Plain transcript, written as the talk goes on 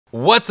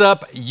What's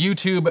up,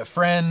 YouTube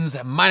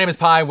friends? My name is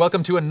Pi.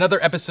 Welcome to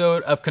another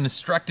episode of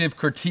Constructive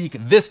Critique.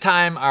 This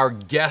time, our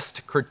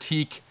guest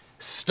critique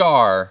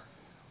star,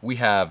 we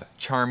have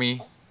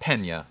Charmi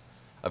Peña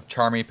of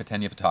Charmi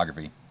Patel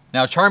Photography.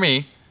 Now,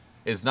 Charmi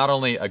is not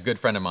only a good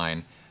friend of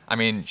mine, I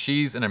mean,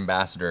 she's an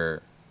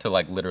ambassador to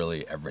like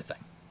literally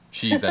everything.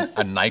 She's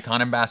a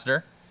Nikon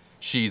ambassador.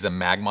 She's a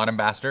Magmod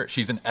ambassador.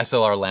 She's an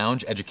SLR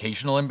Lounge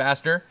educational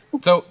ambassador.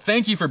 So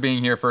thank you for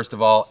being here, first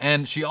of all.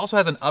 And she also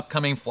has an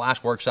upcoming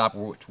flash workshop,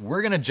 which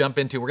we're gonna jump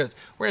into. We're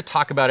gonna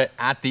talk about it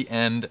at the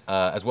end,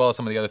 as well as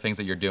some of the other things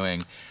that you're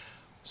doing.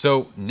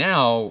 So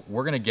now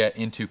we're gonna get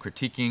into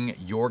critiquing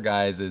your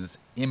guys'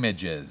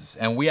 images.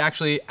 And we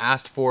actually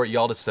asked for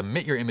y'all to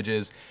submit your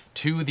images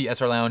to the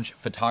SLR Lounge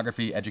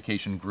Photography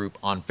Education group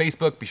on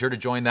Facebook. Be sure to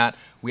join that.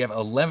 We have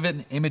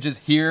 11 images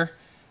here.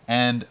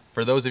 And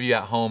for those of you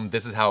at home,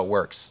 this is how it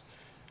works.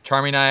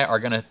 Charmi and I are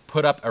gonna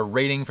put up a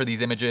rating for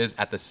these images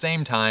at the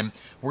same time.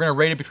 We're gonna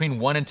rate it between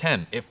 1 and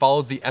 10. It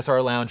follows the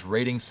SLR Lounge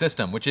rating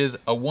system, which is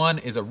a 1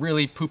 is a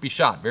really poopy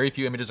shot. Very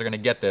few images are gonna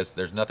get this.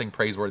 There's nothing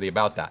praiseworthy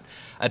about that.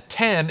 A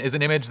 10 is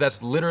an image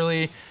that's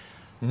literally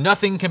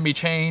nothing can be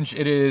changed.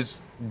 It is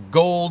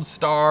gold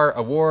star,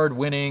 award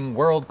winning,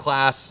 world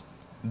class.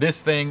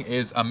 This thing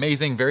is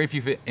amazing. Very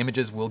few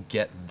images will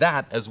get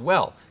that as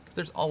well.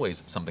 There's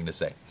always something to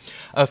say.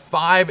 A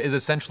 5 is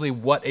essentially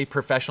what a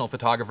professional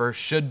photographer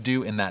should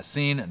do in that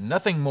scene.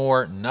 Nothing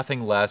more,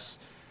 nothing less,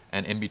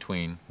 and in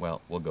between,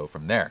 well, we'll go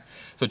from there.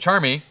 So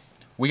Charmi,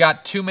 we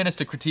got 2 minutes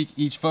to critique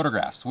each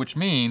photographs, which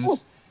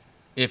means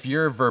if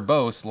you're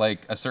verbose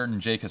like a certain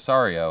Jay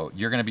Casario,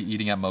 you're gonna be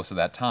eating up most of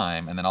that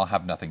time, and then I'll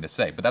have nothing to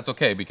say. But that's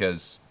okay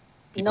because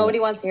nobody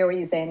wants to hear what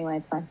you say anyway,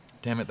 it's fine.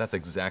 Damn it, that's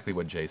exactly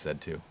what Jay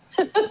said too.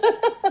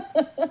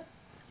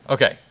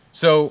 Okay,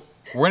 so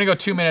we're gonna go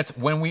 2 minutes.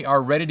 When we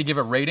are ready to give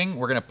a rating,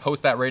 we're gonna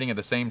post that rating at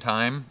the same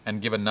time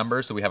and give a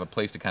number so we have a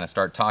place to kind of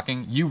start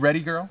talking. You ready,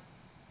 girl?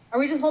 Are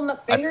we just holding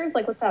up fingers?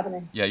 Like, what's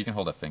happening? Yeah, you can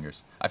hold up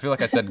fingers. I feel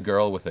like I said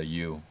girl with a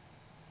U.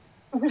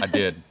 I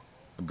did.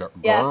 Girl?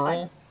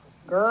 Yeah,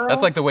 girl.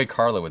 That's like the way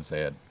Carla would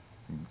say it.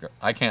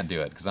 I can't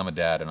do it because I'm a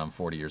dad and I'm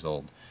 40 years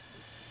old.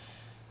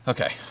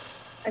 Okay.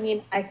 I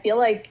mean, I feel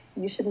like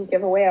you shouldn't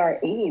give away our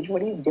age.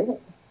 What are you doing?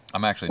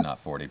 I'm actually not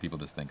 40. People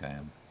just think I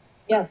am.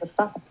 Yeah, so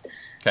stop.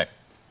 Okay.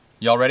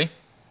 Y'all ready?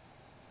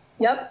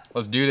 Yep.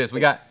 Let's do this. We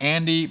got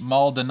Andy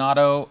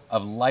Maldonado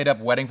of Light Up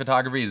Wedding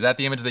Photography. Is that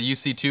the image that you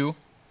see too?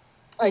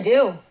 I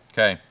do.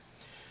 Okay.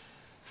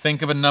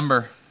 Think of a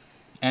number.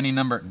 Any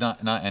number.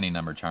 Not any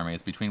number, Charmi.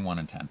 It's between 1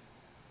 and 10.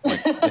 Like,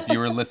 if you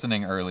were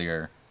listening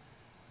earlier,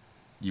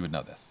 you would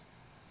know this.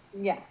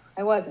 Yeah,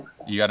 I wasn't.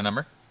 You got a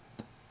number?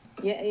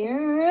 Yeah.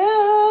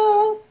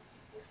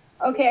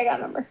 Okay, I got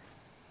a number.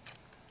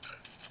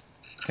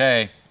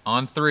 Okay.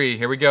 On 3.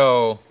 Here we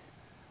go.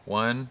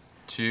 1,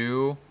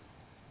 2.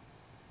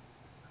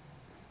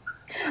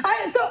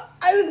 So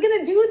I was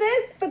gonna do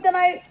this, but then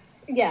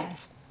yeah.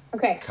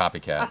 Okay.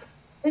 Copycat.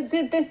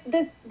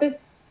 This.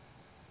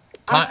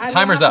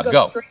 Timer's up.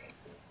 Go.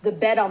 The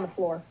bed on the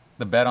floor.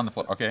 The bed on the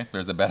floor. Okay,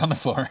 there's the bed on the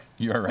floor.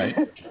 You are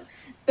right.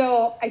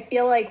 So I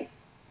feel like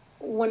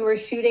when we're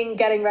shooting,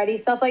 getting ready,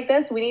 stuff like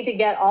this, we need to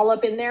get all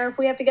up in there if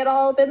we have to get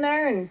all up in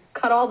there and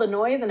cut all the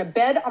noise. And a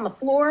bed on the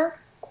floor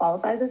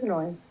qualifies as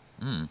noise.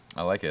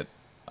 I like it.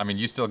 I mean,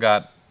 you still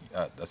got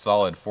a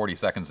solid 40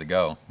 seconds to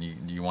go.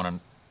 You want to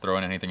throw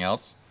in anything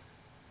else?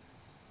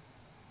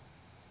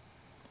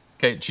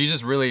 Okay, she's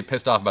just really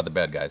pissed off about the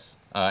bed, guys.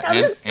 I'm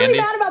just really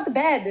mad about the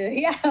bed.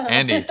 Yeah.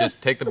 Andy,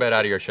 just take the bed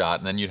out of your shot,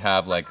 and then you'd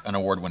have like an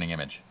award-winning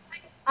image.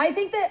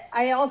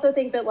 I also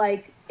think that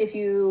like if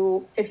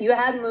you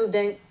had moved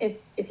in,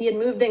 if he had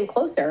moved in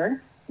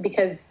closer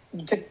because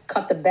to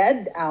cut the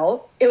bed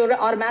out, it would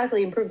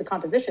automatically improve the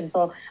composition.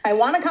 So I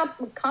want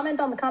to comment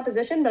on the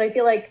composition, but I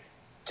feel like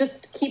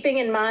just keeping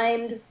in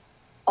mind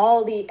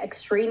all the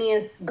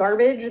extraneous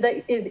garbage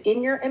that is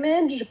in your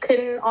image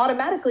can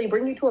automatically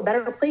bring you to a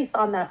better place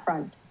on that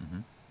front.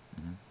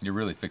 You're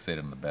really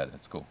fixated on the bed.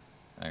 It's cool.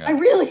 I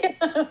really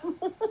am.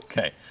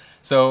 Okay.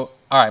 So,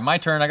 all right, my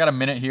turn. I got a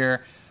minute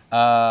here.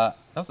 That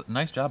was a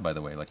nice job, by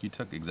the way. Like, you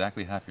took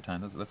exactly half your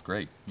time. That's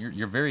great.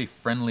 You're very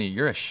friendly.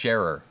 You're a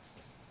sharer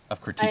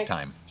of critique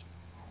time.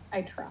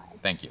 I try.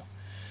 Thank you.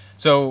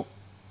 So,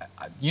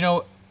 you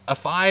know, a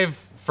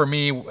 5 for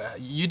me,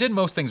 you did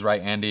most things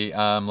right, Andy.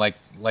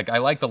 Like I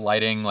like the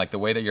lighting, like the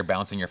way that you're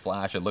bouncing your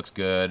flash. It looks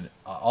good.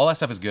 All that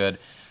stuff is good.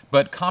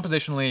 But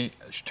compositionally,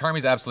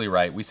 Charmi's absolutely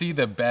right. We see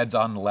the beds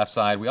on the left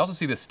side. We also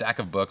see the stack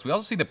of books. We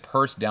also see the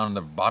purse down in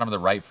the bottom of the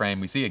right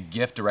frame. We see a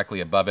gift directly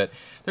above it.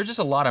 There's just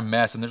a lot of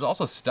mess, and there's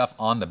also stuff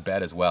on the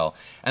bed as well.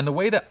 And the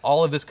way that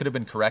all of this could have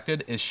been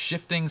corrected is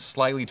shifting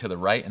slightly to the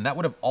right, and that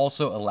would have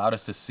also allowed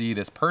us to see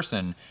this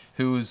person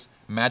who's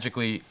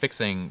magically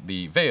fixing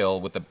the veil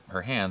with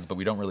her hands, but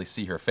we don't really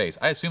see her face.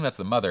 I assume that's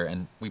the mother,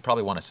 and we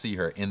probably want to see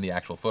her in the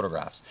actual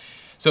photographs.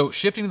 So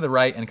shifting to the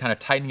right and kind of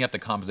tightening up the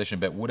composition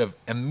a bit would have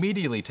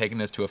immediately taken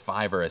this to a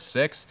 5 or a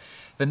 6.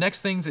 The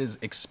next things is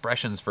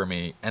expressions for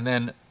me, and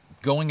then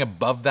going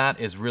above that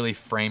is really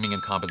framing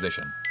and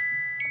composition.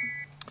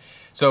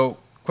 So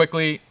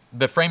quickly,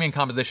 the framing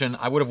composition,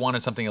 I would have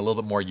wanted something a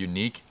little bit more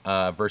unique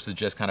versus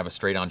just kind of a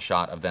straight-on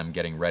shot of them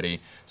getting ready.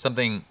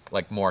 Something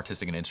like more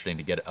artistic and interesting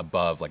to get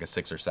above like a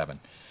 6 or 7.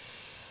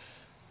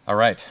 All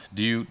right.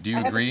 Do you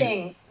agree?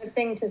 I have a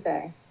thing to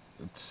say.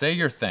 Say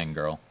your thing,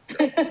 girl.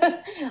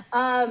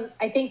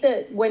 I think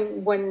that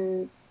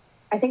when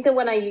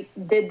I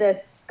did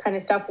this kind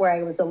of stuff where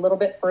I was a little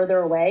bit further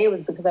away, it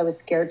was because I was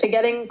scared to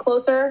getting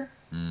closer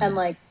and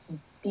like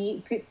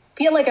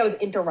feel like I was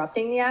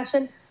interrupting the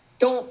action.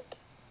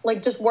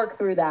 Just work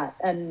through that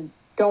and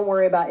don't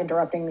worry about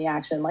interrupting the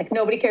action. Like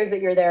nobody cares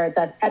that you're there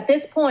at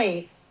this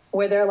point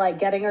where they're like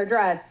getting her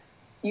dressed.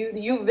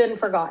 You've been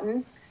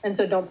forgotten. And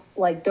so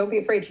don't be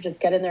afraid to just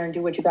get in there and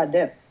do what you got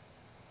to do.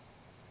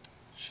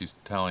 She's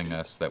telling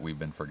us that we've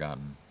been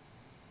forgotten.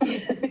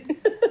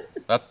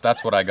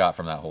 That's what I got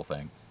from that whole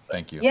thing.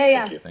 Thank you.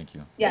 Yeah. Thank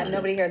you. Yeah,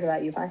 nobody cares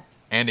about you, Pi.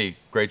 Andy,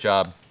 great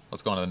job.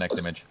 Let's go on to the next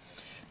image.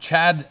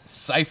 Chad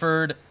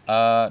Seifert.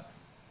 Why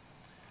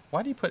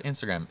do you put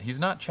Instagram? He's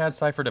not Chad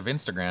Seifert of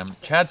Instagram.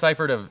 Chad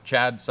Seifert of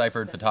Chad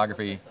Seifert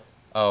Photography.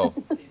 Oh,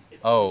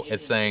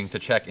 it's saying to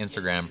check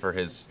Instagram for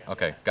his...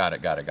 Okay, got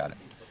it.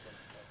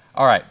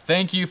 All right,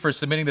 thank you for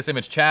submitting this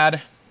image,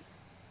 Chad.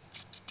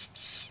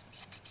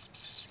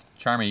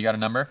 Charmi, you got a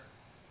number?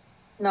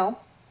 No,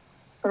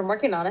 but I'm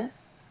working on it.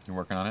 You're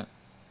working on it?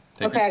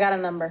 I got a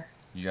number.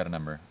 You got a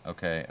number.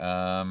 Okay.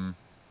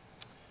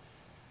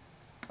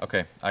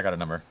 Okay, I got a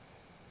number.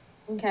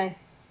 Okay.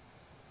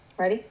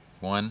 Ready?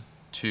 1,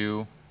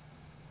 2.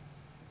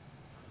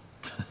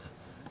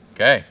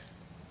 Okay.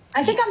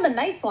 I think I'm the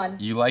nice one.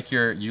 You like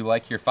your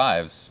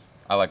 5s.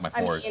 I like my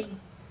 4s.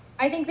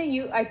 I think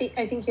you have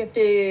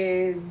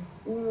to.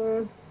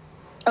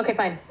 Okay,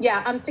 fine.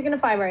 Yeah, I'm sticking to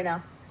 5 right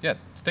now. Yeah,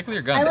 stick with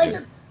your guns.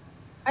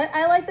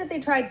 I like that they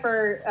tried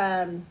for.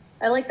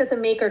 I like that the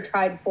maker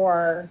tried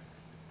for,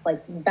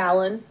 like,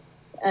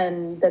 balance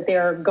and that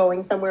they're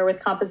going somewhere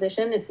with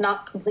composition. It's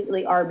not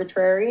completely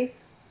arbitrary.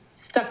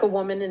 Stuck a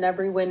woman in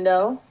every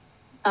window.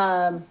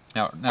 Now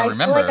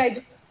remember,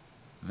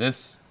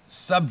 this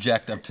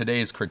subject of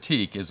today's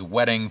critique is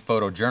wedding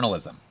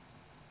photojournalism.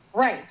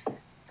 Right.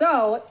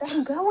 So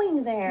I'm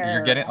going there.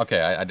 You're getting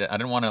okay. I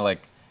didn't want to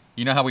like.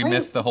 You know how we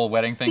missed the whole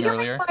wedding thing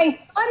earlier? My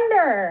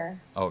thunder.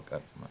 Oh,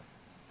 God.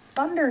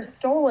 Thunder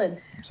stolen.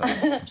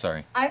 I'm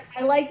sorry. I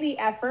like the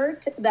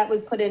effort that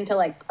was put into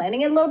like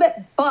planning it a little bit,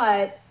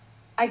 but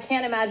I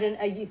can't imagine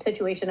a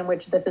situation in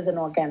which this is an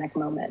organic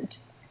moment.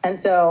 And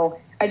so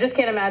I just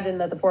can't imagine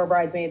that the poor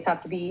bridesmaids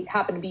happen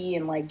to be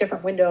in like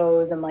different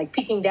windows and like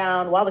peeking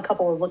down while the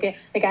couple is looking.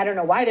 Like, I don't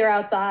know why they're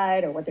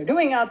outside or what they're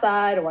doing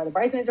outside or why the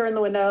bridesmaids are in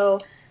the window.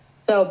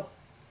 So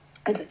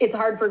it's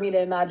hard for me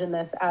to imagine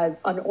this as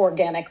an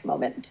organic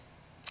moment.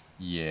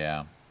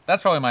 Yeah,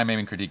 that's probably my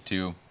main critique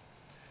too.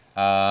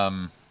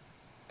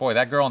 Boy,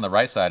 that girl on the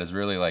right side is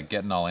really like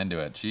getting all into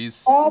it.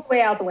 She's all the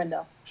way out the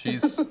window.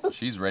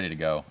 She's ready to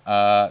go.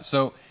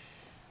 So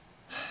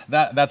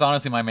that's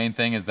honestly my main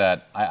thing is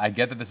that I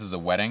get that this is a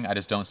wedding. I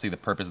just don't see the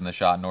purpose in the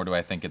shot, nor do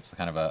I think it's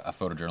kind of a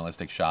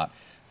photojournalistic shot.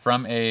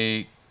 From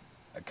a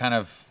kind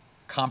of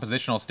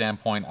compositional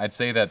standpoint, I'd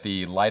say that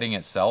the lighting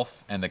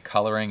itself and the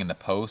coloring in the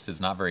post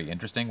is not very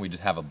interesting. We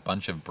just have a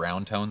bunch of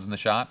brown tones in the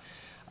shot,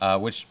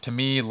 which to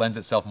me lends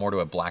itself more to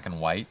a black and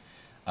white.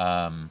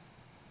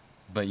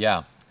 But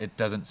yeah, it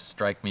doesn't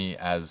strike me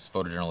as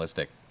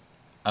photojournalistic.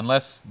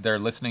 Unless they're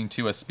listening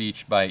to a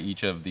speech by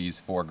each of these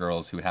 4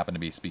 girls who happen to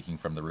be speaking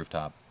from the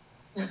rooftop.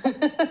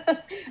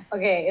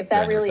 Okay, if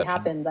that really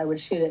happens, I would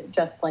shoot it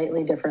just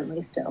slightly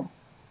differently still.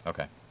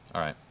 Okay, all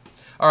right.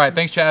 All right,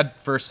 thanks, Chad,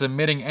 for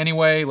submitting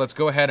anyway. Let's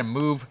go ahead and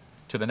move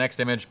to the next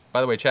image.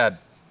 By the way, Chad,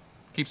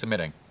 keep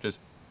submitting.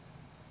 Just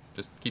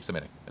keep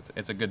submitting.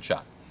 It's a good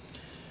shot.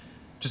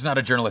 Just not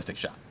a journalistic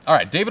shot. All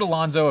right, David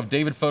Alonzo of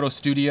David Photo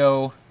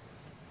Studio.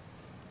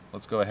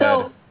 Let's go ahead.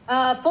 So,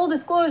 full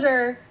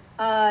disclosure,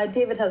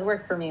 David has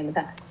worked for me in the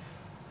past.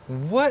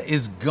 What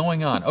is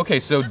going on? Okay,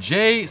 so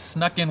Jay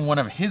snuck in one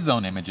of his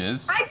own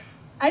images.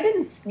 I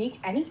didn't sneak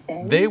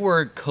anything. They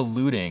were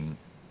colluding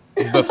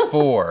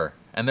before,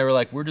 and they were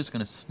like, we're just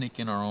going to sneak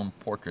in our own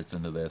portraits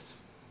into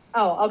this.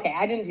 Oh, okay.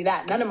 I didn't do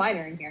that. None of mine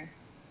are in here.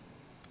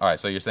 All right,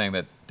 so you're saying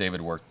that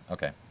David worked...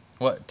 Okay.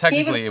 Well,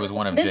 technically, it was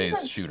one of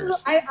Jay's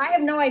shooters. I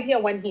have no idea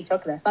when he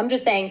took this. I'm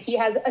just saying he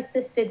has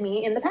assisted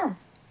me in the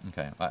past.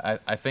 Okay.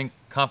 I think,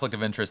 conflict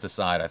of interest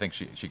aside, I think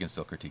she can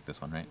still critique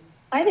this one, right?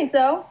 I think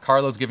so.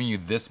 Carlo's giving you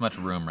this much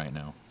room right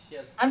now.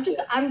 I'm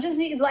just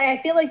like, I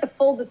feel like the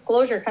full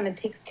disclosure kind of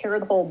takes care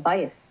of the whole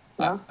bias.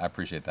 You know? I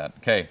appreciate that.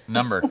 Okay,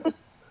 number.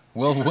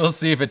 We'll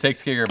see if it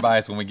takes care of your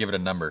bias when we give it a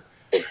number.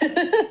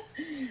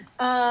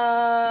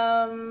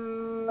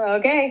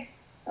 Okay.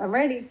 I'm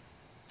ready.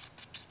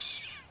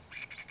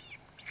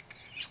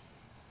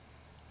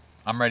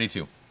 I'm ready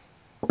too.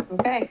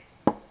 Okay.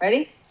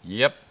 Ready?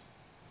 Yep.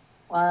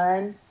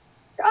 1.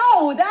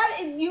 Oh, that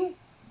is you.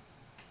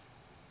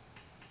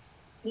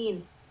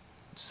 Mean.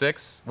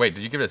 6. Wait,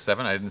 did you give it a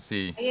 7? I didn't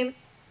see. I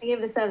gave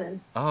it a 7.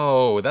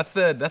 Oh, that's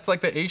like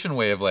the Asian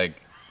way of like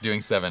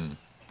doing 7.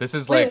 This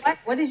is Wait,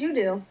 like. what did you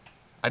do?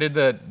 I did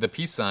the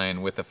peace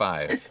sign with the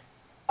 5.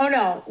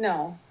 Oh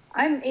no.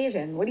 I'm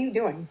Asian. What are you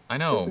doing? I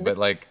know, but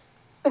like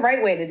the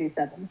right way to do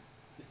 7.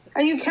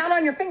 And you count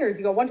on your fingers.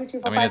 You go 1, 2,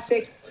 3, 4, 5,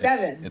 6,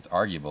 7. It's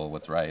arguable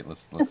what's right.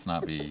 Let's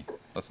not be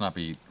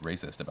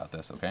racist about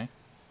this, okay?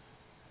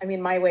 I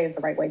mean, my way is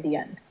the right way. The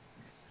end.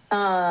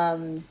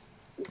 All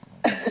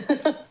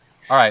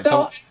right.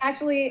 So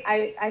actually,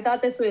 I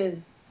thought this was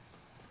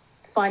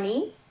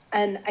funny,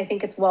 and I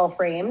think it's well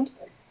framed.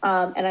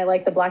 And I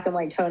like the black and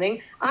white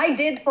toning. I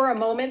did for a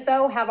moment,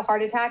 though, have a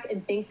heart attack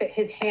and think that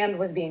his hand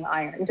was being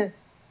ironed.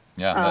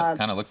 Yeah, that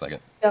kind of looks like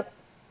it. So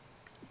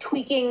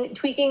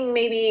tweaking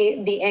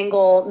maybe the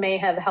angle may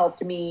have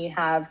helped me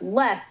have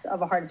less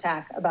of a heart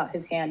attack about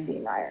his hand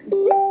being ironed.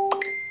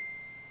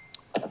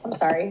 I'm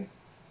sorry.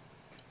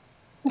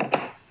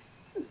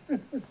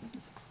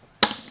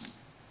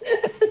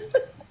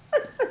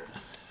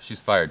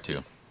 She's fired, too.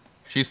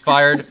 She's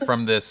fired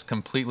from this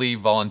completely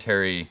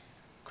voluntary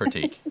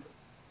critique.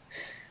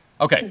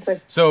 Okay,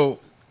 so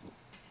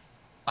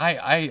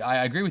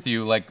I agree with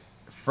you. Like,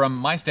 from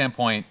my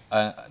standpoint,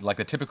 like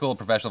a typical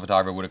professional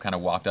photographer would have kind of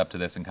walked up to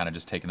this and kind of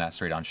just taken that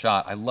straight on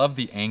shot. I love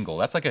the angle.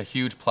 That's like a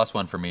huge plus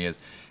one for me, is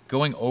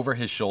going over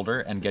his shoulder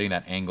and getting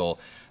that angle.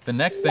 The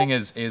next thing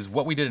is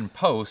what we did in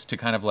post to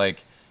kind of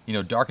like, you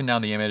know, darken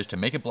down the image, to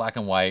make it black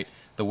and white.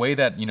 The way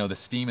that, you know, the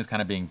steam is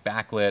kind of being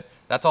backlit.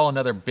 That's all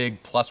another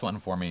big plus one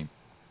for me.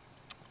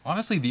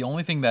 Honestly, the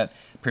only thing that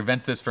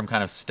prevents this from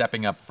kind of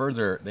stepping up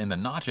further in the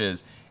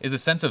notches is a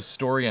sense of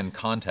story and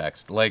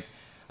context. Like,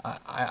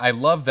 I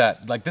love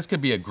that. Like, this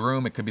could be a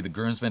groom, it could be the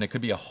groomsman, it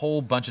could be a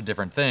whole bunch of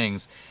different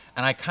things.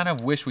 And I kind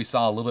of wish we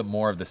saw a little bit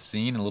more of the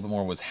scene and a little bit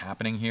more was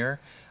happening here,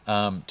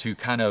 to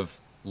kind of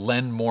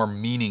lend more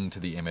meaning to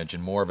the image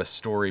and more of a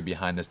story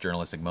behind this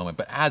journalistic moment.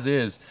 But as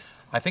is,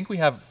 I think we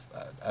have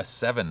a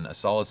 7, a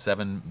solid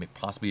 7,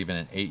 possibly even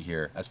an 8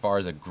 here, as far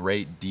as a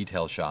great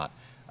detail shot.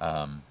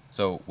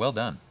 So well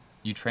done.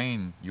 You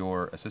train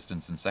your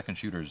assistants and second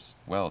shooters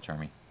well,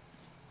 Charmi.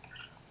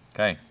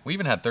 Okay, we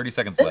even had 30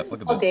 seconds left.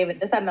 Look at this. David,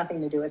 this had nothing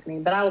to do with me,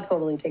 but I will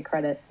totally take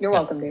credit. You're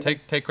welcome,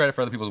 David. Take credit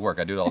for other people's work.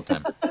 I do it all the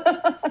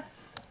time.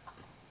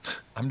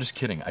 I'm just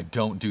kidding. I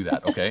don't do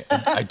that, okay?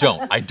 I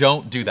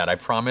don't do that. I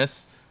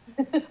promise.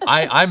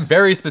 I'm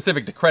very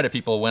specific to credit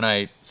people when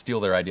I steal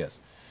their ideas.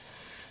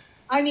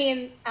 I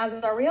mean, as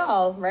are we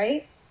all,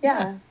 right?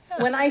 Yeah.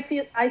 When I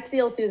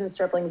steal Susan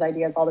Stripling's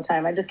ideas all the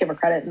time. I just give her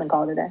credit and then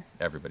call it a day.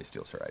 Everybody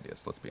steals her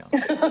ideas, let's be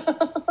honest.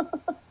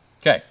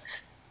 Okay.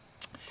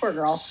 Poor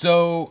girl.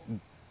 So,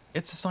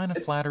 it's a sign of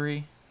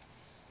flattery.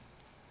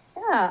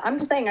 Yeah, I'm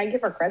just saying I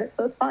give her credit,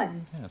 so it's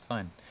fine. Yeah, it's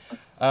fine.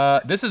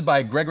 This is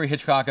by Gregory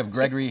Hitchcock of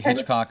Gregory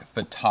Hitchcock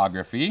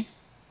Photography.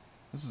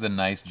 This is a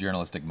nice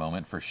journalistic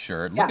moment for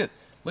sure.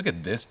 Look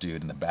at this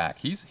dude in the back.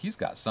 He's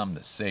got something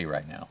to say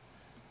right now.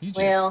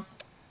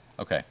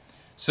 Okay.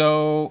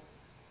 So,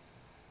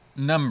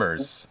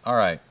 numbers. All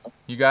right.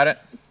 You got it?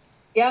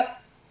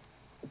 Yep.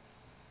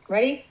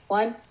 Ready?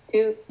 1,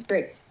 2,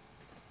 3.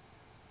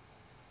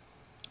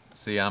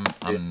 See, I'm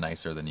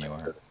nicer than you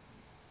are.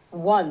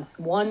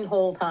 One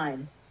whole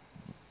time.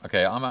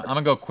 Okay, I'm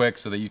gonna go quick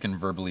so that you can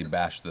verbally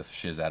bash the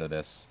shiz out of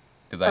this,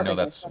 because I know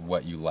that's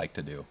what you like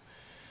to do.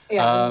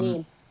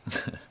 Yeah,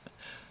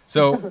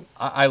 So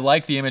I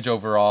like the image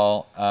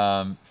overall.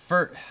 I'm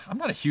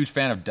not a huge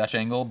fan of Dutch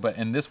angle, but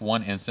in this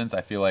one instance,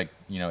 I feel like,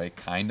 you know, it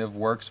kind of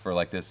works for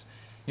like this.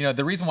 You know,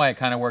 the reason why it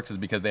kind of works is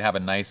because they have a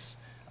nice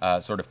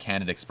sort of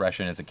candid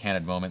expression. It's a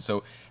candid moment.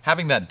 So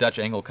having that Dutch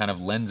angle kind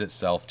of lends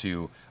itself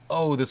to,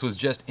 oh, this was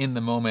just in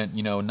the moment,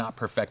 you know, not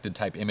perfected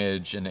type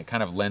image, and it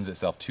kind of lends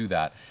itself to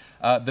that.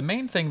 The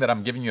main thing that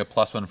I'm giving you a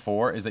 +1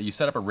 for is that you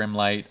set up a rim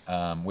light,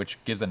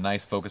 which gives a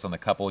nice focus on the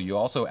couple. You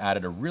also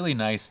added a really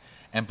nice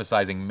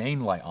emphasizing main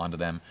light onto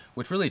them,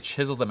 which really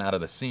chiseled them out of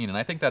the scene. And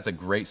I think that's a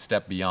great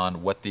step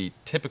beyond what the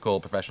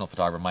typical professional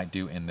photographer might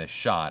do in this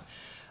shot.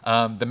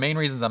 The main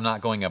reasons I'm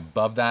not going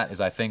above that is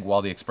I think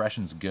while the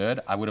expression's good,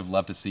 I would have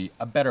loved to see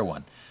a better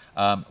one.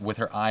 With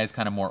her eyes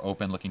kind of more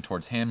open, looking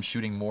towards him,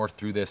 shooting more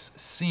through this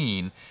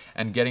scene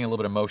and getting a little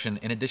bit of motion,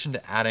 in addition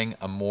to adding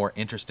a more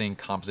interesting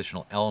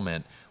compositional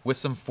element with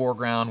some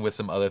foreground, with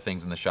some other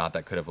things in the shot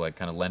that could have like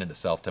kind of lended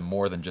itself to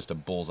more than just a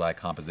bullseye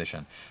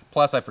composition.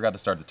 Plus, I forgot to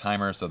start the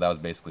timer, so that was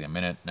basically a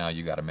minute. Now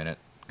you got a minute.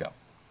 Go.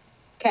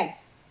 Okay.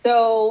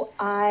 So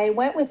I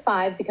went with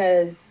 5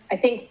 because I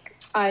think,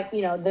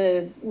 you know,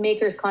 the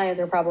maker's clients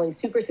are probably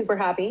super, super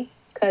happy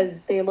because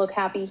they look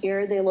happy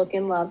here. They look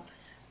in love.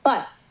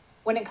 But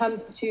when it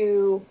comes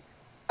to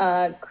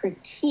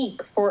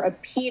critique for a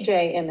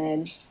PJ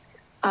image,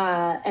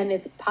 and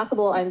it's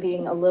possible I'm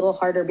being a little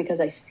harder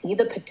because I see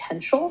the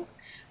potential,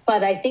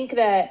 but I think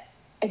that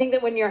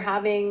when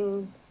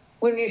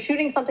you're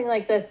shooting something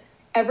like this,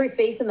 every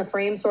face in the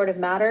frame sort of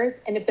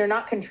matters, and if they're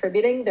not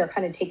contributing, they're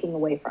kind of taking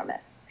away from it.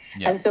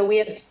 Yeah. And so we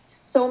have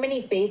so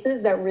many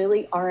faces that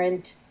really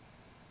aren't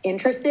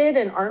interested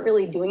and aren't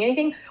really doing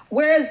anything.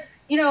 Whereas,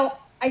 you know,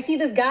 I see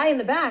this guy in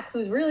the back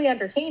who's really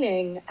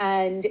entertaining,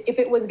 and if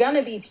it was going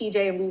to be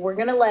PJ and we were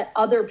going to let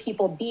other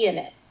people be in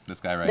it. This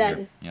guy right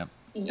here. Yep.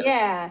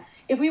 Yeah.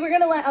 If we were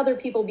going to let other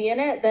people be in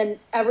it, then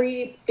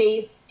every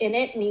face in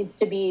it needs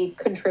to be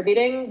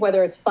contributing,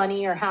 whether it's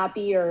funny or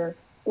happy or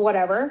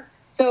whatever.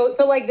 So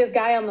like this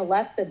guy on the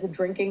left that's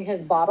drinking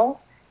his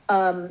bottle,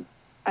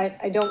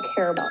 I don't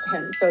care about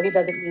him, so he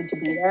doesn't need to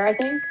be there, I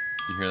think.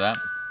 You hear that?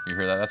 You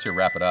hear that? That's your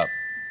wrap it up.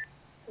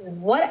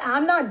 What?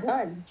 I'm not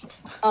done.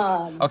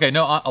 Okay,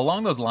 no,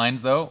 along those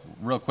lines, though,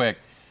 real quick,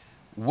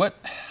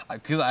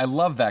 because I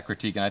love that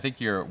critique, and I think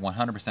you're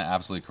 100%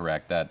 absolutely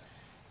correct that,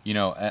 you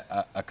know,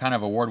 a kind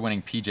of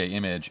award-winning PJ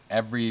image,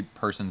 every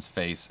person's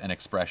face and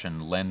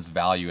expression lends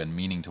value and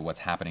meaning to what's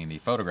happening in the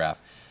photograph.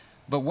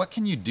 But what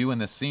can you do in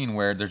this scene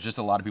where there's just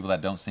a lot of people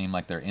that don't seem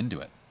like they're into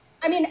it?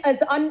 I mean,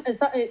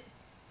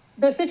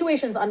 the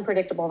situation's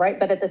unpredictable, right?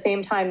 But at the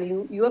same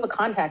time, you have a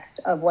context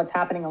of what's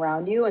happening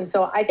around you. And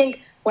so I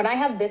think when I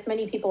have this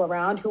many people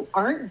around who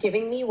aren't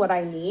giving me what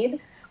I need,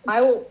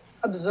 I will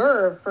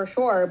observe for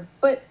sure.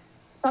 But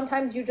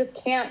sometimes you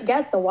just can't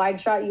get the wide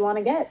shot you want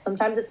to get.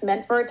 Sometimes it's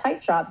meant for a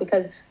tight shot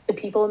because the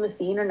people in the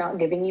scene are not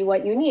giving you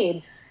what you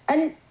need.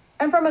 And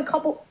from a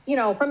couple, you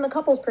know, from the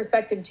couple's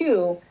perspective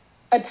too,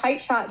 a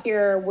tight shot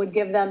here would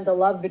give them the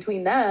love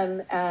between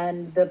them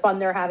and the fun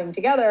they're having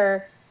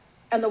together.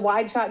 And the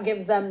wide shot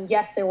gives them,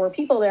 yes, there were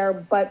people there,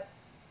 but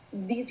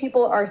these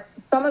people are,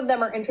 some of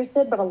them are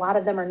interested, but a lot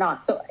of them are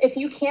not. So if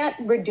you can't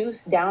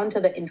reduce down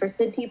to the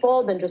interested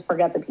people, then just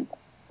forget the people.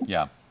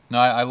 Yeah. No,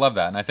 I love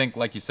that. And I think,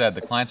 like you said,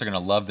 the clients are going to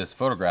love this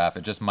photograph.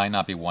 It just might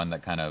not be one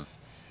that kind of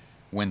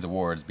wins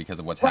awards because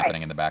of what's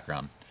happening in the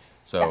background.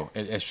 So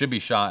it should be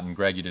shot, and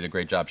Greg, you did a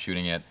great job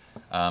shooting it.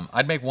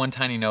 I'd make one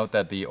tiny note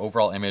that the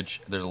overall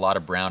image, there's a lot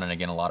of brown and,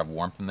 again, a lot of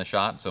warmth in the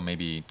shot, so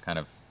maybe kind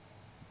of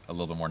a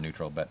little bit more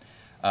neutral. But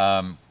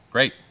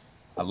great.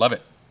 I love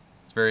it.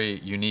 It's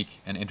very unique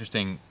and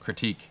interesting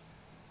critique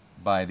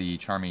by the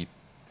Charmi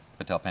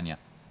Patel Peña.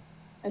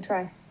 I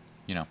try.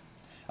 You know.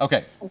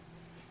 Okay.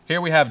 Here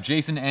we have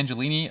Jason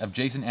Angelini of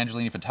Jason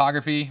Angelini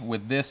Photography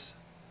with this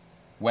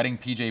wedding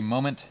PJ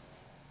moment.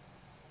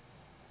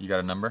 You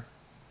got a number?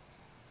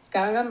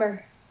 Got a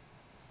number.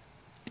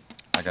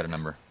 I got a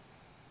number.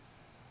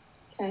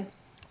 Okay.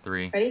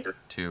 3, Ready?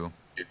 2.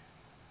 Do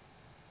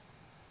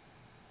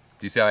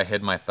you see how I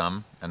hid my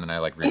thumb and then I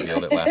like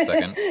revealed it last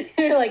second?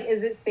 You're like,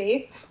 is it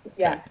safe?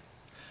 Yeah.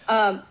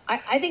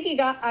 I think he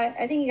got.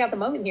 I think he got the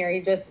moment here.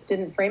 He just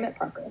didn't frame it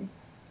properly.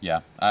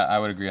 Yeah, I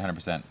would agree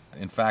 100%.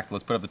 In fact,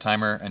 let's put up the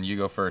timer and you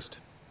go first.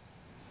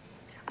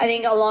 I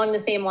think along the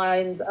same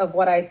lines of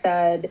what I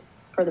said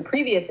for the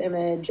previous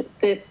image,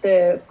 that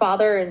the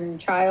father and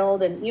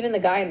child and even the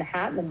guy in the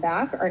hat in the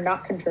back are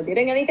not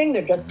contributing anything.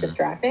 They're just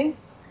distracting.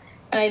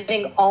 And I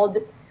think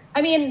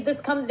this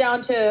comes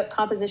down to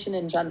composition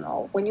in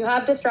general. When you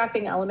have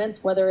distracting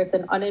elements, whether it's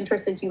an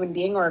uninterested human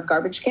being or a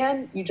garbage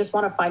can, you just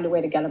want to find a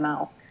way to get them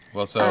out.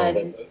 Well, so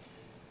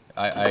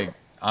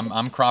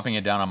I'm cropping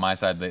it down on my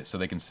side so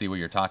they can see what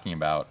you're talking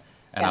about.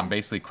 And I'm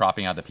basically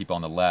cropping out the people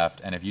on the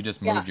left. And if you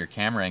just moved your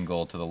camera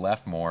angle to the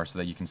left more so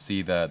that you can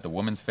see the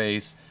woman's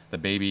face, the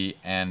baby,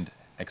 and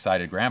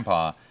excited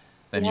grandpa,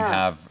 then you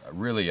have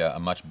really a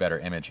much better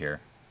image here.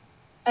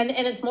 And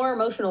it's more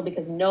emotional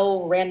because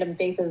no random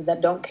faces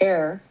that don't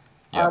care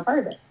are a part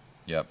of it.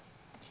 Yep.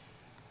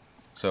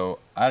 So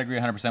I'd agree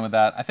 100% with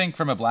that. I think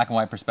from a black and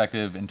white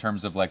perspective, in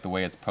terms of like the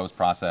way it's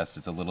post-processed,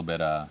 it's a little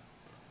bit,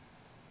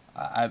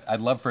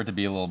 I'd love for it to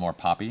be a little more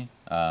poppy.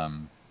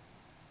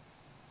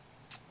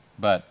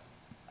 But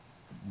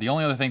the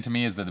only other thing to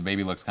me is that the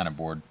baby looks kind of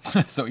bored.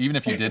 So even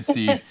if you did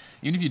see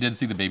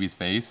the baby's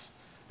face,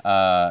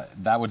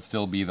 that would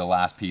still be the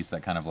last piece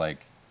that kind of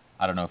like,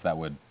 I don't know if that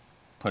would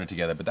put it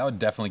together, but that would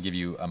definitely give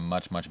you a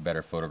much, much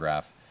better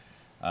photograph.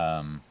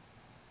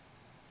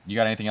 You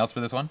got anything else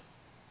for this one?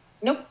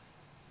 Nope.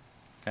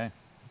 Okay.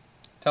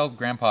 Tell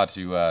Grandpa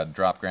to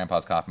drop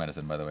Grandpa's cough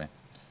medicine, by the way.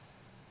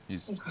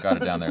 He's got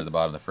it down there at the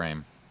bottom of the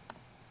frame.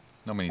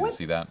 Nobody needs to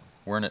see that.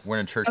 We're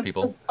in church,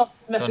 people.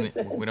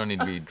 We don't need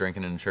to be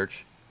drinking in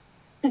church.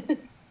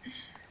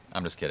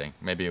 I'm just kidding.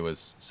 Maybe it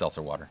was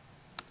seltzer water.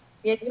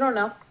 Yeah, you don't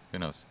know. Who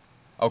knows?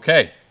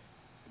 Okay.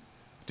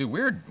 Dude,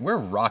 we're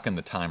rocking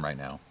the time right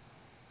now.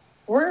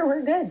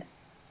 We're good.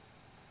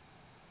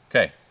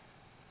 Okay.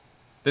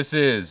 This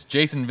is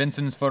Jason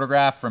Vincent's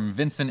photograph from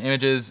Vincent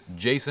Images.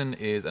 Jason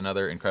is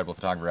another incredible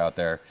photographer out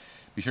there.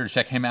 Be sure to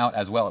check him out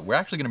as well. We're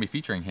actually going to be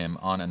featuring him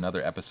on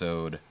another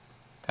episode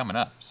coming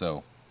up.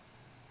 So,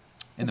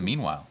 in the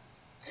meanwhile.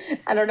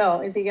 I don't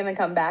know. Is he going to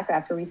come back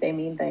after we say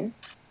mean thing?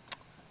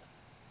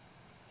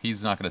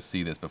 He's not going to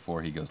see this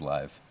before he goes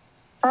live.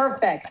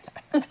 Perfect.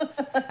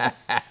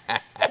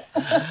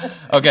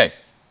 Okay.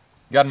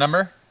 Got a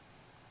number?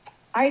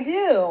 I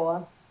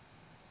do.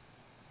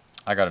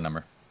 I got a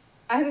number.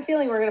 I have a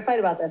feeling we're going to fight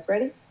about this.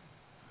 Ready?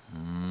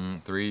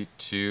 3,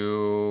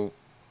 2...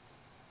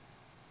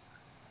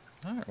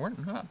 All right, we're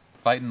not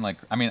fighting like...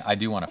 I mean, I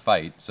do want to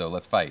fight, so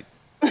let's fight.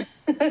 All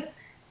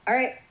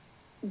right.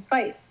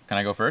 Fight. Can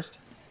I go first?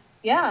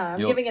 Yeah,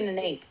 I'm giving it an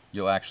 8.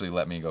 You'll actually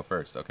let me go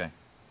first, okay.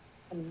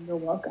 You're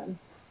welcome.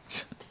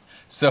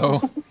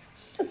 So,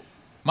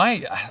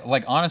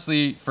 Like,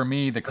 honestly, for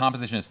me, the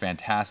composition is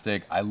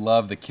fantastic. I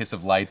love the kiss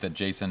of light that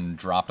Jason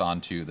dropped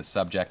onto the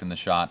subject in the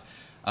shot.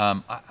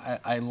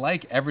 I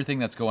like everything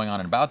that's going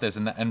on about this,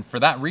 and for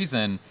that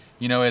reason,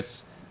 you know,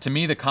 it's, to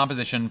me, the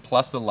composition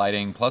plus the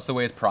lighting plus the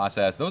way it's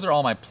processed, those are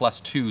all my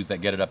 +2s that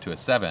get it up to a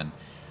 7.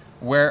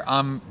 Where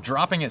I'm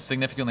dropping it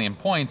significantly in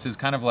points is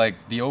kind of like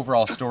the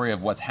overall story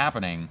of what's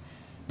happening,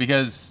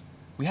 because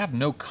we have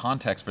no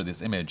context for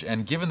this image,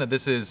 and given that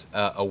this is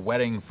a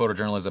wedding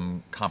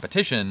photojournalism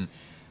competition,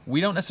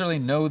 we don't necessarily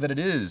know that it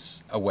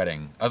is a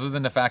wedding, other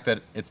than the fact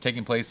that it's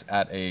taking place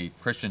at a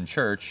Christian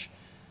church.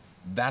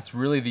 That's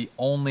really the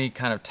only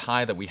kind of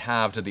tie that we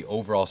have to the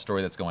overall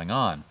story that's going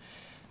on.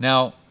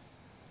 Now,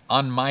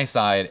 on my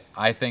side,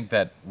 I think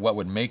that what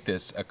would make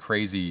this a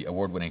crazy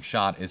award-winning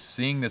shot is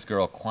seeing this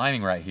girl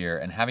climbing right here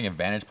and having a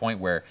vantage point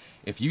where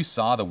if you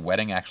saw the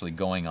wedding actually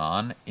going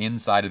on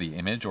inside of the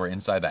image or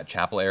inside that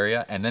chapel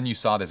area, and then you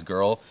saw this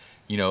girl,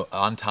 you know,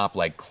 on top,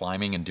 like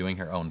climbing and doing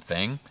her own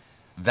thing,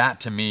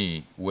 that to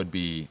me would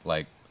be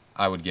like,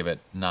 I would give it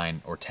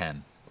 9 or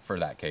 10 for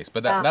that case.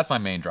 But that's my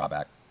main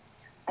drawback.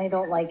 I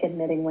don't like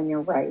admitting when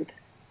you're right.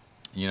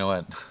 You know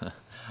what?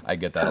 I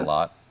get that a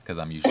lot because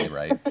I'm usually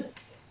right.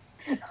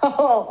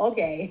 Oh,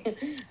 okay.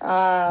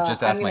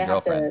 Just ask my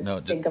girlfriend. No,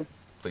 think of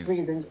please.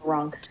 Reasons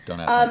wrong. Don't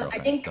ask my girlfriend.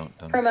 I think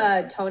don't from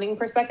a toning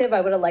perspective,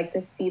 I would have liked to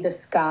see the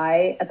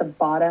sky at the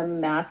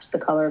bottom match the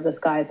color of the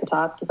sky at the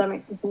top. Does that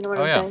make, you know what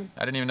I'm saying?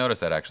 I didn't even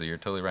notice that, actually. You're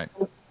totally right.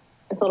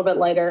 It's a little bit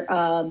lighter.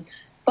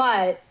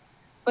 But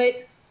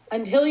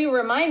until you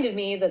reminded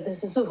me that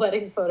this is a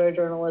wedding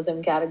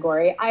photojournalism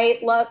category,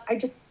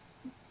 it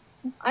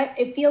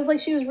feels like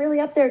she was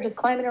really up there just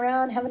climbing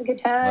around, having a good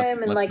time.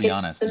 Let's be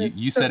honest.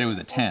 You said it was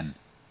a 10.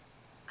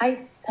 I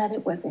said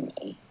it was an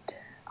 8.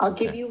 I'll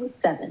give you a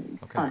 7.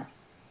 Okay. Fine.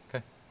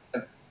 Okay.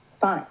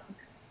 Fine.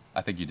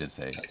 I think you did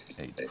say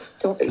 8.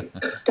 Don't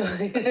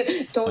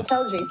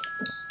tell Jason.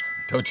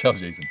 Don't tell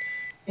Jason.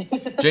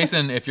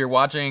 Jason, if you're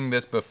watching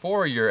this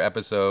before your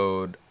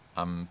episode,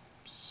 I'm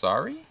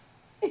sorry?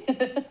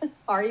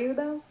 Are you,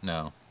 though?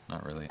 No,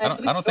 not really. I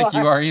don't think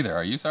you are either.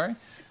 Are you sorry?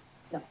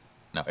 No.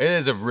 No, it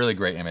is a really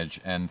great image,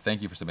 and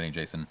thank you for submitting,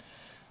 Jason.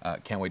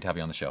 Can't wait to have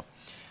you on the show.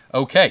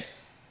 Okay.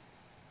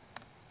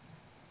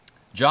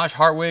 Josh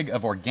Hartwig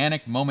of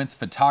Organic Moments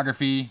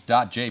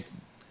Photography.jp.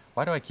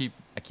 Why do I keep,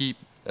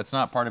 that's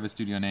not part of his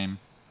studio name.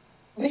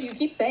 You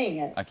keep saying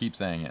it. I keep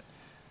saying it.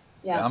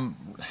 Yeah. I'm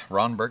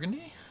Ron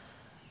Burgundy?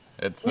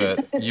 It's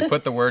the, you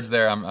put the words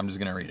there, I'm just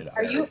going to read it out.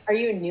 Are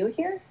you new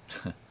here?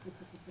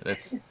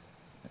 It's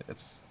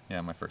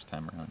yeah, my first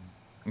time around.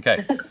 Okay.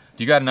 Do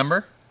you got a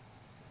number?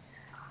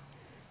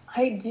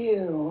 I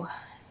do.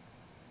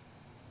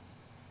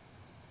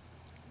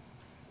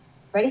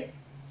 Ready?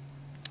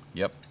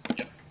 Yep.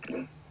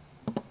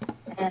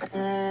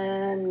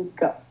 And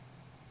go.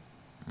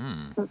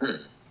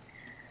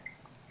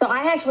 So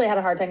I actually had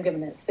a hard time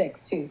giving it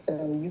 6 too. So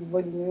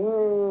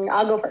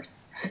I'll go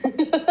first.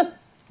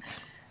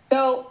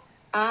 So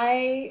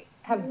I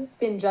have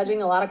been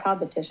judging a lot of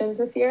competitions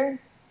this year,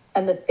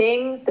 and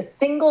the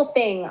single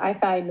thing I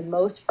find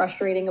most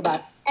frustrating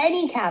about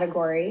any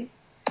category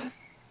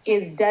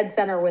is dead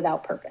center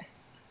without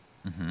purpose.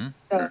 Mm-hmm.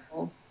 So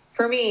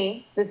for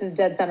me, this is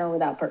dead center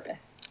without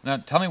purpose. Now,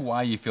 tell me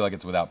why you feel like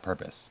it's without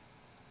purpose.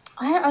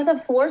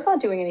 The floor's not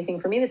doing anything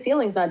for me. The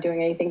ceiling's not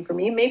doing anything for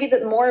me. Maybe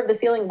more of the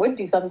ceiling would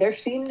do something. There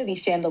seem to be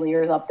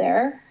chandeliers up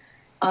there.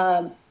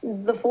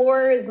 The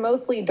floor is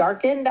mostly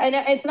darkened, and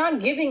it's not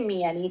giving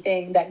me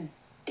anything that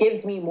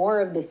gives me more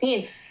of the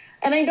scene.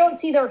 And I don't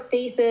see their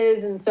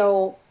faces, and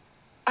so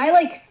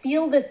I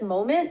feel this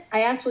moment.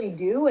 I actually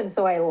do, and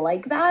so I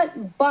like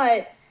that.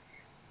 But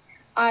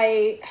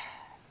I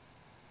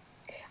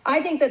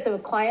think that the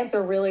clients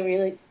are really,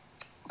 really,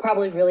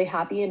 probably really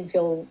happy and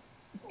feel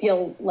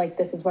like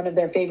this is one of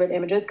their favorite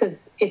images,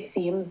 because it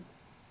seems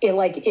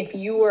like if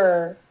you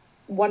were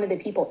one of the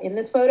people in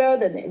this photo,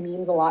 then it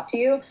means a lot to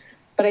you.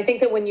 But I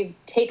think that when you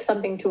take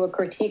something to a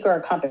critique or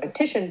a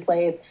competition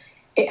place,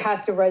 it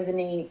has to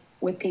resonate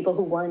with people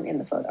who weren't in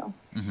the photo.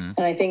 Mm-hmm. And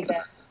I think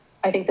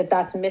that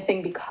that's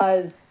missing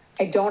because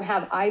I don't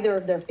have either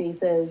of their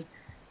faces,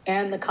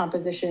 and the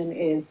composition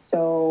is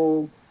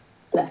so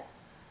bleh.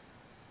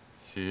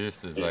 She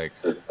just is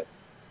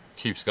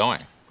keeps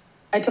going.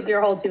 I took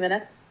your whole 2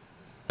 minutes.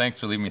 Thanks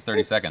for leaving me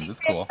 30 seconds.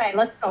 It's cool. Fine,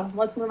 let's go.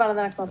 Let's move on to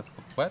the next one. That's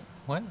cool.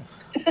 What?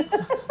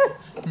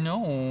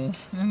 No,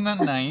 isn't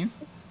that nice?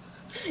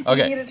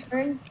 Okay. You need a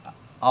turn?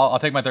 I'll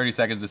take my 30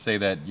 seconds to say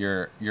that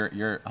you're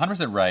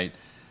 100% right.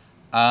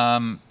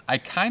 I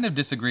kind of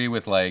disagree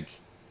with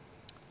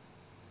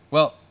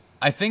well,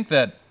 I think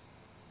that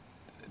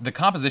the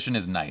composition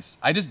is nice.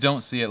 I just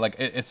don't see it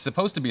it's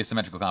supposed to be a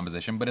symmetrical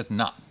composition, but it's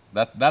not.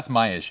 That's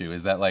my issue,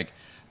 is that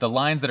the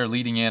lines that are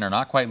leading in are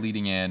not quite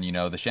leading in,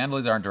 the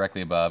chandeliers aren't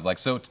directly above.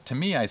 So to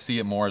me, I see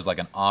it more as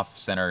an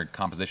off-center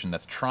composition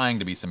that's trying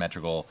to be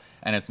symmetrical,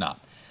 and it's not.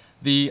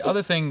 The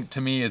other thing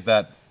to me is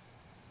that,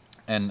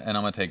 and I'm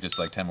going to take just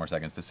 10 more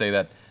seconds to say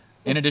that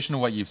in addition to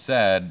what you've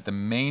said, the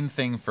main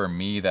thing for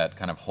me that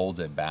kind of holds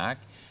it back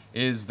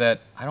is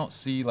that I don't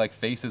see like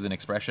faces and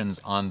expressions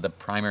on the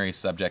primary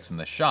subjects in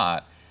the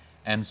shot.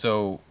 And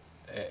so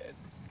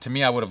to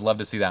me, I would have loved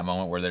to see that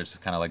moment where there's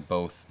kind of like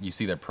both, you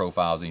see their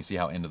profiles and you see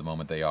how into the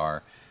moment they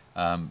are.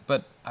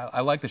 But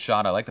I like the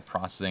shot. I like the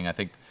processing. I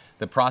think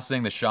the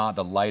processing, the shot,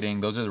 the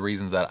lighting, those are the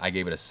reasons that I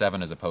gave it a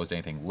 7 as opposed to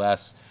anything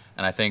less.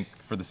 And I think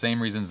for the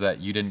same reasons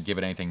that you didn't give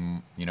it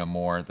anything, you know,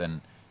 more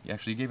than, you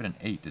actually gave it an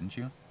 8, didn't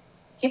you?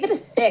 Give it a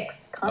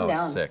 6. Calm down.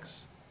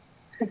 6.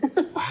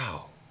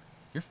 Wow.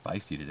 You're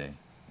feisty today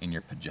in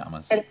your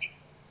pajamas.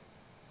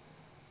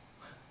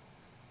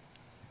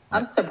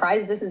 I'm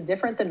surprised this is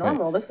different than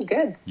normal. Wait, this is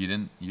good. she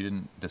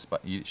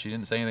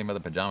didn't say anything about the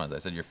pajamas. I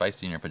said you're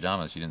feisty in your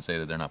pajamas. She didn't say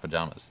that they're not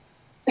pajamas.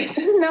 This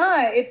is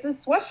not. It's a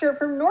sweatshirt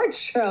from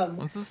Nordstrom.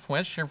 What's this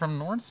sweatshirt from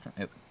Nordstrom?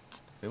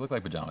 They look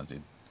like pajamas,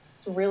 dude.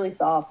 It's really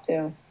soft,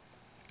 too.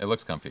 It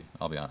looks comfy,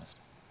 I'll be honest.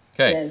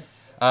 Okay. It is.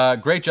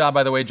 Great job,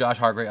 by the way, Josh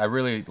Hargrave. I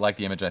really like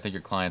the image, and I think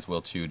your clients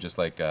will too, just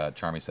like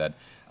Charmi said.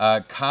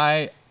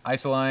 Kai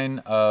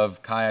Isoline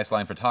of Kai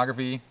Isoline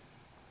Photography.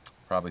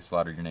 Probably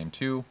slaughtered your name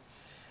too.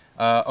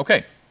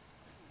 Okay.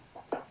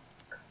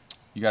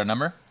 You got a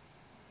number?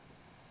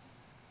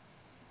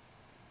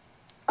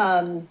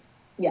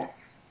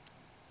 Yes.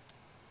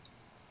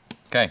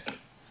 Okay.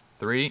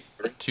 3,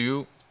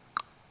 2.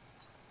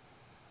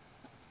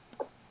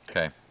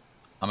 Okay.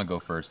 I'm going to go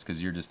first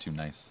because you're just too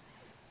nice.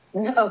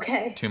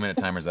 Okay. 2-minute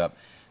timer's up.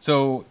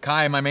 So,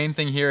 Kai, my main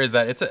thing here is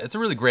that it's a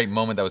really great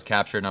moment that was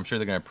captured, and I'm sure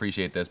they're going to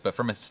appreciate this. But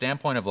from a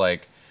standpoint of,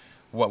 like,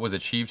 what was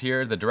achieved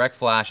here, the direct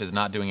flash is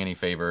not doing any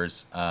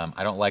favors.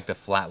 I don't like the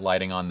flat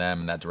lighting on them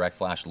and that direct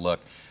flash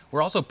look.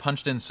 We're also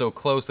punched in so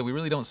close that we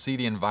really don't see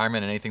the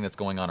environment and anything that's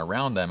going on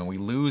around them, and we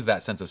lose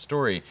that sense of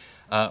story.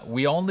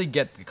 We only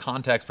get the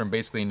context from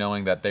basically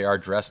knowing that they are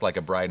dressed like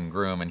a bride and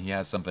groom, and he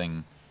has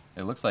something,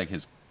 it looks like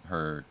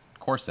her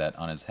corset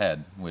on his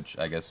head, which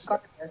I guess...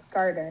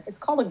 Garter. It's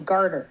called a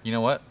garter. You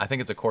know what? I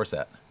think it's a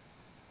corset.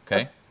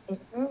 Okay?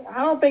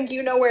 I don't think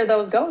you know where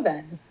those go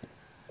then.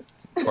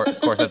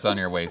 Corset's on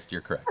your waist.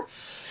 You're correct.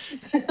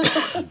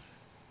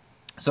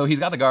 So he's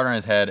got the garter on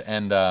his head,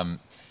 and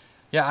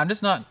yeah, I'm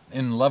just not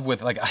in love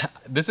with, like,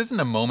 this isn't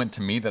a moment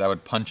to me that I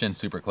would punch in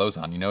super close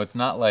on. You know, it's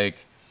not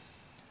like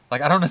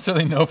I don't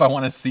necessarily know if I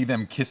want to see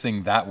them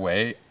kissing that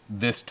way,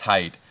 this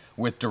tight,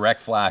 with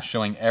direct flash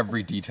showing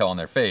every detail on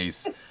their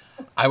face.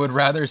 I would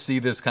rather see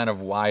this kind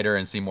of wider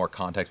and see more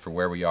context for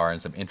where we are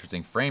and some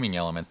interesting framing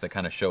elements that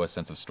kind of show a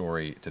sense of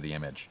story to the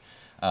image.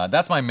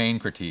 That's my main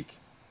critique.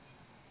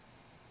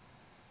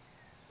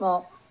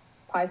 Well,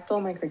 I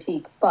stole my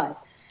critique,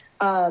 but...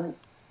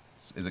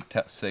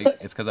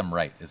 it's because I'm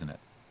right, isn't it?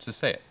 Just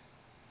say it.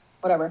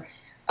 Whatever.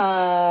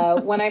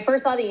 When I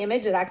first saw the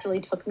image, it actually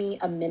took me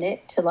a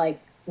minute to, like,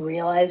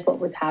 realize what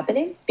was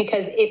happening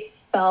because it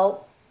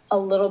felt a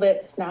little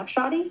bit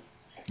snapshotty.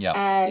 Yeah.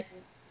 And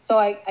so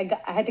I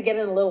had to get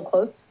in a little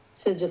close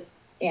to just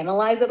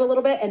analyze it a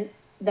little bit, and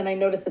then I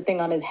noticed the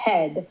thing on his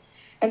head.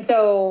 And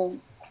so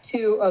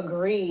to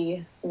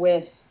agree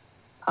with...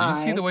 Did you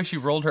see the way she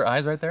rolled her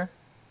eyes right there?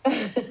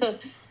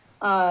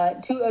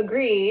 To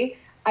agree,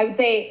 I would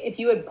say if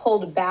you had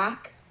pulled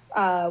back,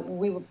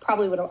 we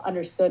probably would have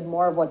understood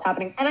more of what's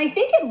happening. And I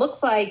think it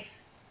looks like,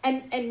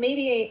 and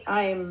maybe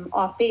I'm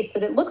off base,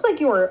 but it looks like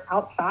you were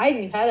outside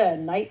and you had a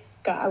night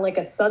sky, like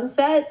a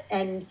sunset,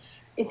 and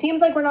it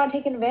seems like we're not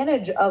taking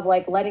advantage of,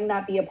 like, letting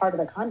that be a part of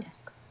the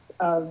context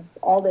of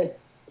all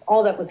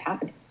that was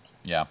happening.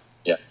 Yeah.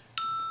 Yeah.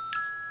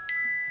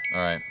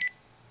 All right.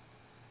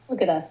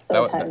 Look at us,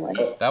 so timely.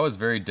 That was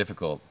very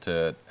difficult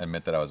to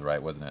admit that I was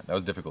right, wasn't it? That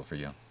was difficult for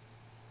you.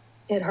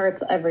 It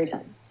hurts every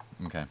time.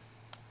 Okay.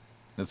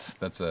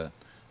 That's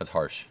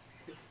harsh.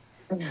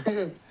 It's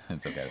okay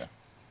though.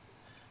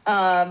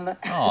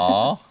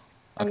 Aww. Okay.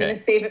 I'm gonna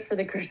save it for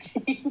the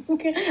critique.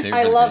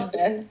 I love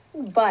this,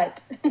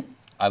 but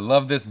I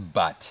love this,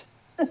 but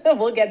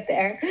we'll get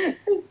there.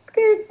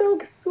 They're so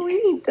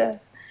sweet. Okay.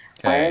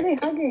 Why are they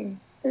hugging?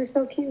 They're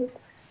so cute.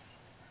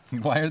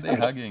 Why are they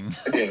hugging?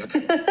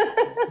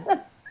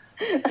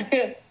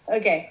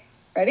 Okay,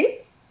 ready?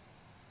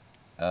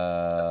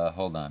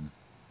 Hold on.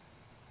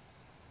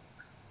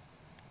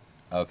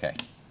 Okay.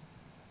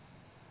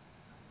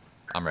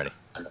 I'm ready.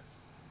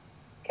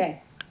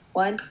 Okay.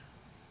 1,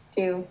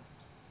 2,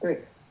 3.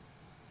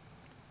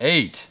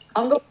 8.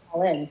 I'm going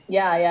all in.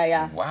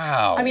 Yeah.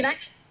 Wow. I mean,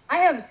 I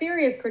have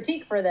serious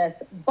critique for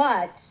this,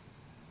 but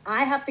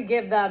I have to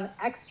give them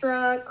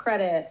extra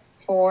credit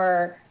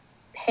for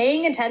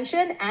paying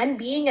attention and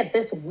being at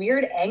this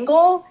weird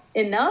angle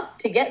enough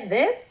to get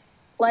this.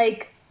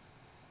 Like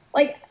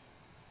I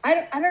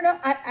don't know.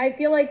 I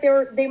feel like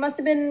they must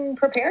have been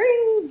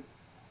preparing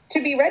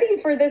to be ready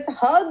for this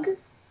hug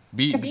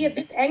to be at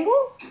this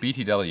angle.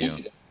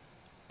 BTW.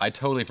 I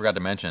totally forgot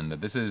to mention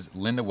that this is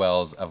Linda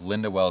Wells of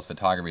Linda Wells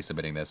Photography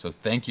submitting this. So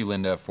thank you,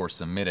 Linda, for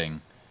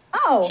submitting.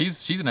 Oh.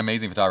 She's an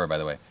amazing photographer, by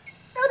the way.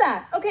 I know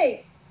that.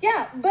 Okay.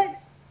 Yeah. But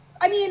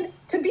I mean,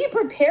 to be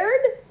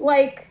prepared,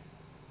 like,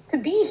 to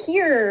be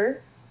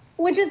here,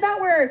 which is not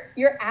where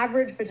your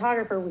average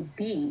photographer would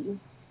be.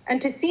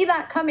 And to see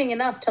that coming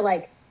enough to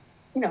like,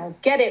 you know,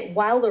 get it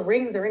while the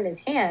rings are in his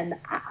hand,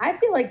 I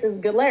feel like this is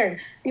good layering.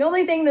 The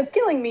only thing that's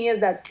killing me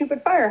is that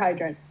stupid fire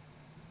hydrant.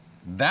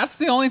 That's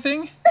the only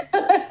thing?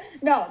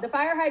 No, the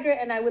fire hydrant,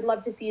 and I would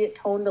love to see it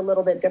toned a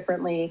little bit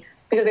differently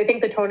because I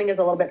think the toning is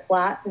a little bit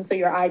flat, and so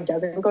your eye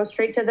doesn't go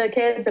straight to the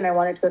kids, and I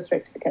want it to go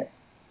straight to the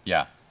kids.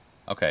 Yeah.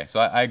 Okay, so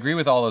I agree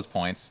with all those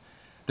points.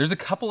 There's a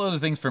couple other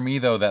things for me,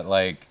 though, that,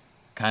 like,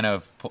 kind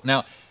of...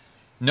 Now,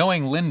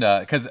 knowing Linda,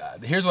 because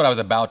here's what I was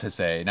about to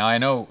say. Now, I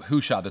know who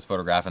shot this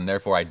photograph, and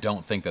therefore I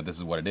don't think that this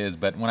is what it is,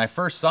 but when I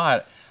first saw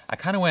it, I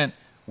kind of went,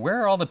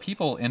 where are all the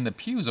people in the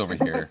pews over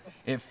here?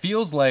 It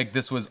feels like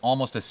this was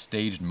almost a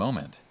staged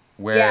moment.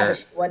 Where, yeah, but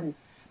she wouldn't.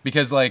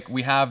 Because, like,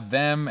 we have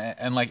them,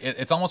 and, like,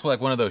 it's almost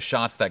like one of those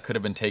shots that could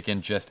have been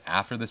taken just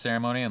after the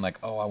ceremony, and, like,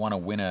 oh, I want to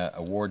win a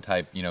award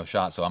type, you know,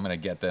 shot, so I'm going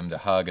to get them to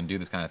hug and do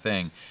this kind of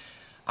thing.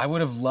 I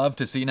would have loved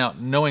to see, now,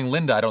 knowing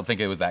Linda, I don't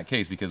think it was that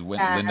case, because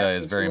Linda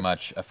is very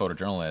much a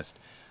photojournalist,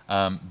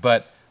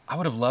 but I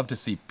would have loved to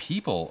see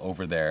people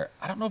over there.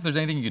 I don't know if there's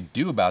anything you could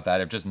do about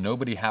that if just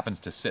nobody happens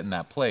to sit in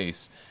that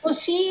place. Well,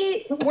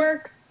 she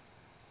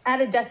works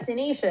at a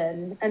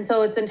destination, and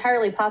so it's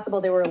entirely possible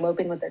they were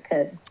eloping with their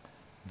kids.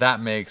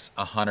 That makes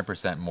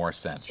 100% more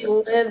sense. She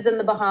lives in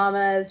the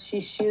Bahamas. She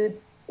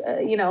shoots,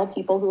 you know,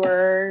 people who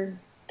are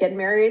getting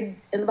married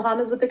in the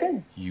Bahamas with their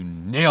kids. You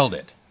nailed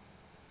it.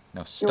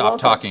 Now stop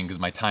talking because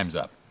my time's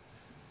up.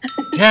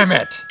 Damn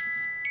it!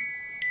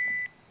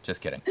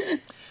 Just kidding.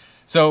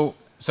 So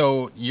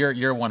you're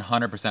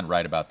 100%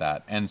 right about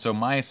that. And so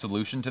my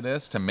solution to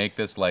this, to make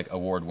this like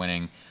award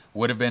winning,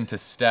 would have been to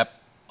step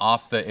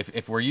off the,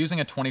 if we're using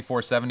a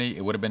 2470,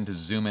 it would have been to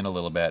zoom in a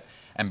little bit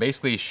and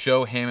basically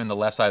show him in the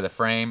left side of the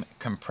frame,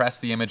 compress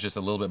the image just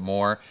a little bit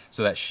more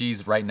so that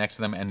she's right next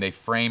to them and they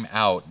frame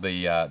out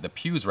the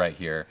pews right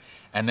here.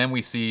 And then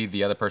we see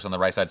the other person on the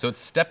right side. So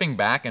it's stepping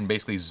back and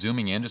basically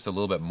zooming in just a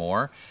little bit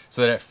more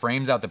so that it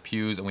frames out the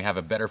pews and we have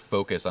a better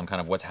focus on kind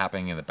of what's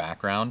happening in the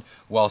background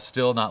while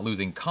still not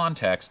losing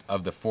context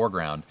of the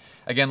foreground.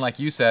 Again, like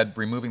you said,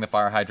 removing the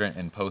fire hydrant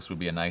in post would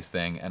be a nice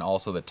thing. And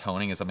also the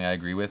toning is something I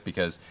agree with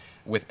because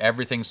with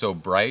everything so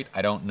bright,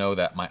 I don't know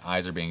that my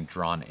eyes are being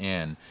drawn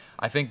in.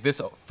 I think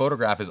this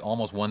photograph is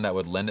almost one that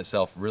would lend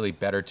itself really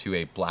better to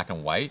a black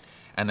and white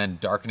and then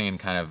darkening and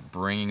kind of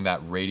bringing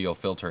that radial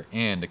filter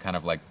in to kind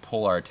of like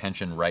pull our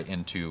attention right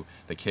into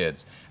the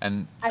kids.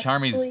 And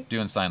Charmi's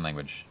doing sign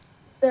language.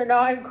 No,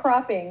 I'm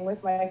cropping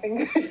with my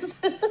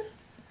fingers.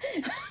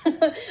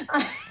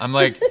 I'm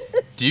like,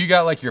 do you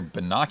got like your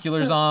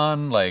binoculars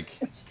on? Like,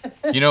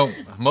 you know,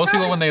 most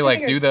people when they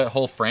like do the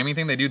whole framing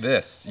thing, they do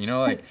this, you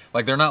know,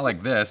 like they're not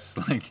like this.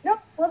 Like, no,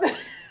 well,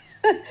 that's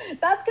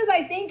because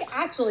I think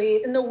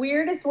actually in the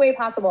weirdest way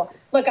possible.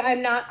 Look,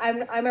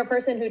 I'm a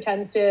person who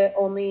tends to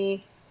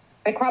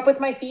I crop with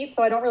my feet,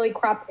 so I don't really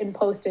crop in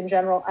post in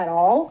general at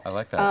all. I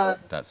like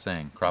that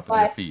saying, crop with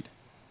your feet.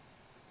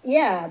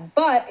 Yeah,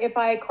 but if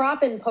I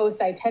crop in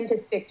post, I tend to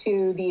stick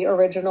to the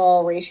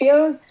original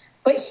ratios.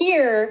 But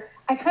here,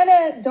 I kind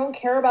of don't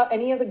care about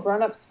any of the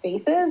grown-ups'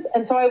 faces.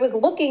 And so I was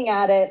looking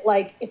at it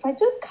like, if I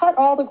just cut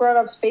all the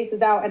grown-ups'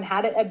 faces out and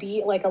had it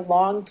be like a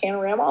long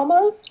panorama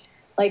almost,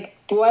 like,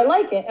 do I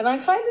like it? And I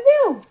kind of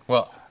do.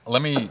 Well,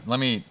 let me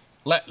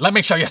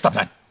show you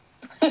something.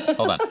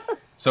 Hold on.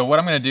 So what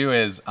I'm going to do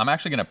is I'm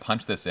actually going to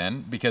punch this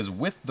in because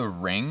with the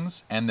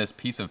rings and this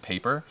piece of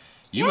paper,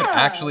 you would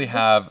actually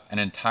have an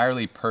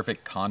entirely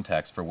perfect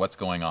context for what's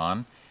going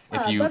on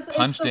if you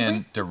punched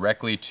in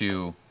directly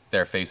to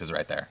their faces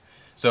right there.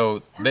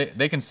 So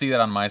they can see that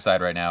on my side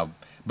right now,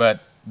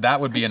 but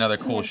that would be another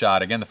cool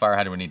shot. Again, the fire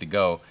hydrant would need to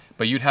go,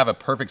 but you'd have a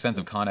perfect sense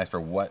of context for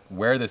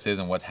where this is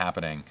and what's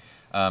happening.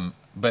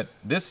 But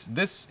this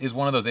is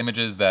one of those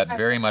images that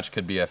very much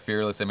could be a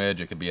fearless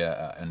image. It could be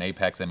an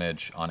Apex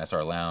image on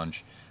SR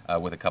Lounge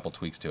with a couple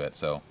tweaks to it.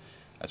 So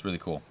that's really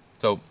cool.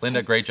 So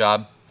Linda, great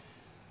job.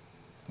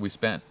 Was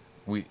that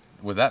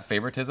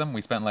favoritism?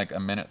 We spent like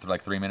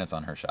 3 minutes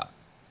on her shot.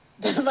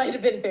 That might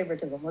have been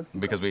favoritism.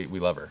 Because we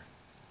love her.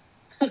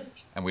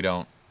 And we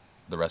don't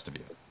the rest of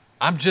you.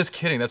 I'm just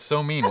kidding. That's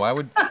so mean. Why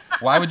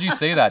would you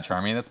say that,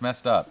 Charmi? That's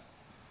messed up.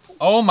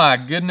 Oh my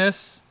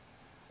goodness.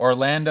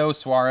 Orlando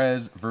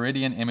Suarez,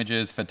 Viridian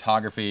Images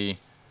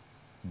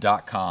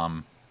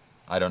Photography.com.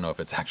 I don't know if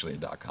it's actually a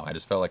 .com. I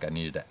just felt like I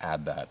needed to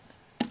add that.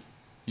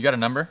 You got a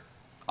number?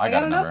 I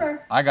got a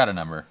number. I got a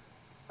number.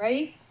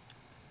 Ready?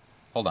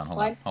 Hold on.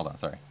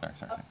 Sorry.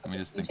 Let me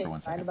just think for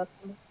 1 second. Are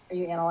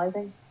you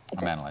analyzing?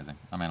 Okay.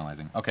 I'm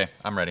analyzing. Okay,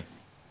 I'm ready.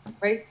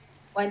 Ready?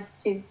 1,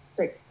 2,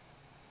 3.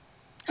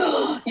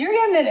 You're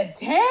getting it a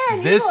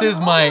 10. This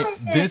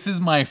is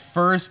my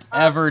first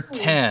ever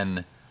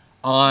 10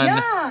 on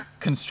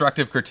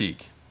constructive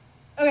critique.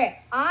 Okay,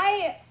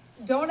 I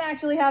don't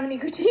actually have any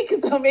critique,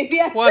 so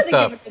maybe I what should the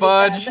have given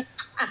fudge? it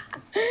a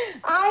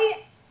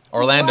 10.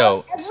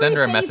 Orlando, send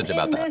her a message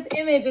about that. This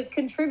image is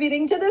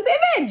contributing to this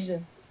image.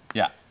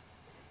 Yeah.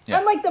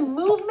 And like the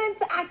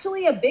movement's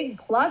actually a big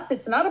plus.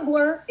 It's not a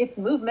blur. It's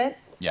movement.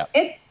 Yeah.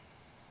 It's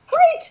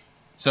great.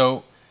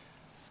 So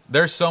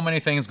there's so many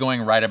things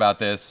going right about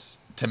this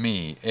to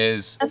me.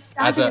 Is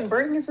and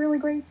burning is really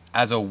great.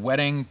 As a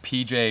wedding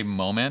PJ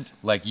moment,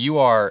 like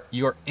you're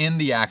in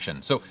the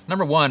action. So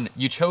number one,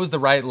 you chose the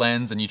right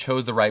lens and you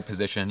chose the right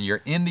position.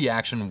 You're in the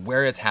action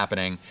where it's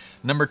happening.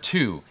 Number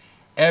two,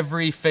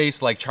 every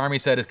face, like Charmi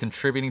said, is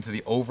contributing to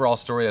the overall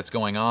story that's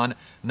going on.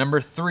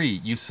 Number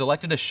three, you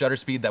selected a shutter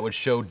speed that would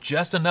show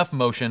just enough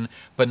motion,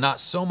 but not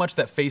so much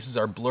that faces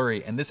are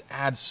blurry. And this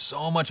adds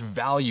so much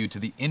value to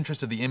the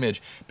interest of the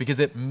image because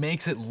it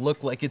makes it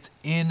look like it's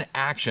in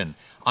action,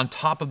 on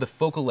top of the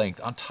focal length,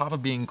 on top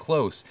of being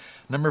close.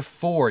 Number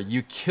four,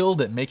 you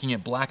killed it making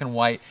it black and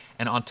white,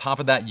 and on top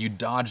of that, you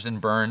dodged and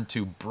burned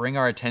to bring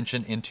our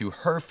attention into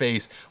her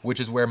face,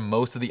 which is where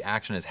most of the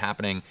action is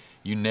happening.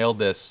 You nailed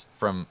this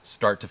from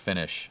start to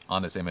finish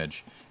on this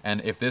image.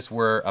 And if this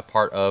were a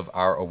part of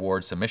our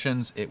award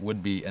submissions, it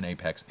would be an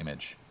Apex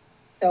image.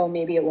 So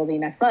maybe it will be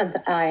next month.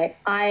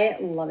 I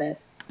love it.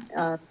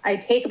 I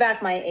take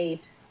back my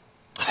 8.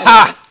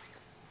 Ha!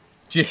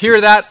 Did you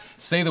hear that?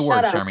 Say the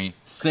words, up. Charmi.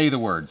 Say the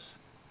words.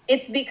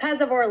 It's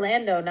because of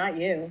Orlando, not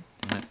you.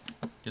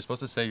 You're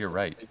supposed to say you're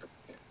right.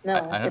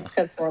 No, it's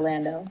because of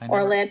Orlando.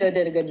 Orlando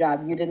did a good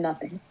job. You did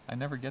nothing. I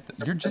never get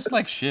that. You're just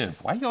like Shiv.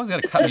 Why you always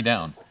got to cut me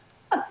down?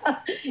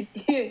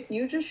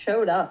 You just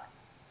showed up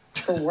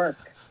for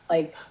work.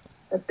 Like,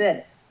 that's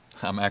it.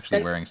 I'm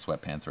actually wearing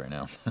sweatpants right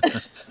now.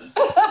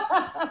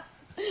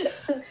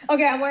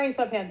 Okay, I'm wearing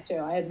sweatpants too.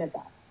 I admit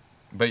that.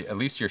 But at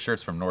least your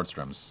shirt's from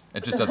Nordstrom's.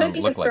 It just doesn't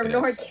look like it is.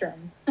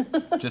 Nordstrom's.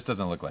 It just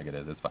doesn't look like it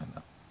is. It's fine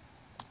though.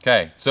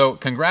 Okay, so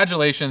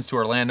congratulations to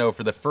Orlando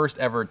for the first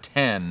ever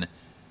 10,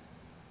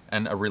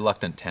 and a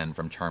reluctant 10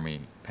 from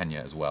Charmi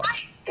Peña as well.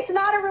 It's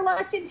not a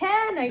reluctant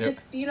 10.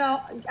 Just,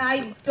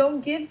 I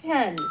don't give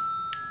 10.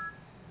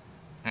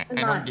 I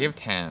don't give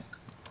 10.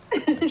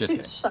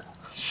 Just kidding.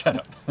 Shut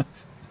up.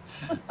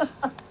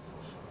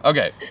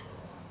 Okay.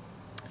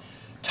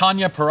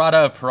 Tanya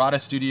Parada of Parada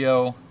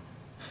Studio.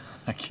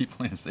 I keep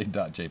wanting to say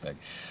 .jpeg.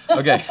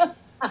 Okay.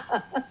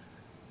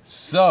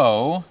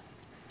 So,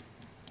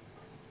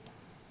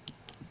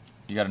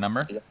 you got a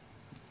number?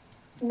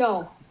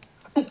 No.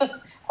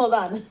 Hold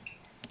on.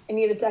 I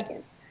need a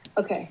second.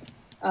 Okay.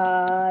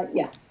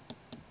 Yeah.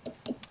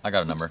 I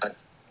got a number.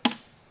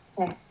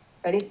 Okay.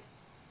 Ready?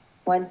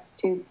 1,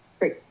 2,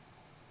 3.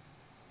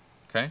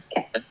 Okay.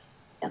 Okay.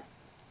 Yeah.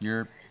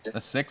 You're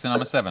a 6 and I'm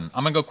a 7.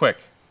 I'm gonna go quick.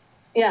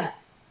 Yeah.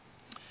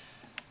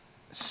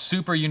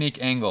 Super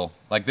unique angle.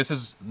 Like this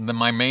is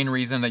my main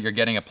reason that you're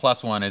getting a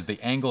 +1 is the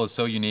angle is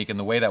so unique, and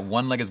the way that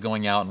one leg is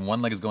going out and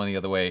one leg is going the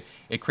other way,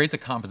 it creates a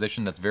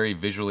composition that's very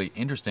visually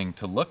interesting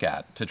to look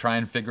at, to try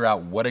and figure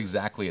out what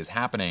exactly is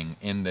happening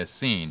in this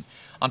scene.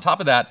 On top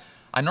of that,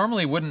 I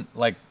normally wouldn't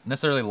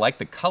necessarily like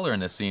the color in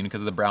this scene because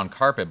of the brown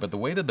carpet, but the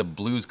way that the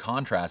blues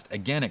contrast,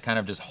 again, it kind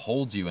of just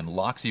holds you and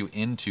locks you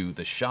into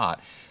the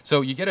shot. So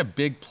you get a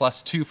big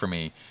 +2 for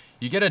me.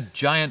 You get a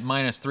giant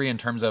 -3 in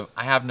terms of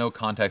I have no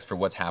context for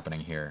what's happening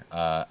here,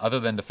 other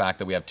than the fact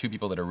that we have two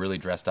people that are really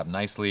dressed up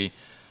nicely,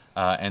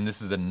 and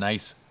this is a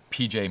nice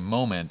PJ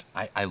moment.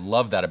 I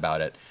love that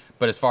about it.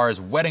 But as far as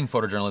wedding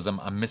photojournalism,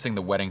 I'm missing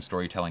the wedding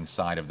storytelling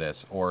side of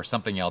this, or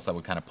something else that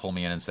would kind of pull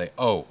me in and say,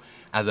 oh,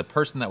 as a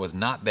person that was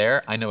not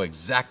there, I know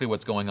exactly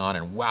what's going on,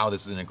 and wow,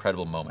 this is an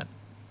incredible moment.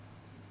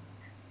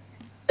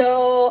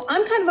 So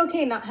I'm kind of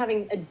okay not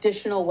having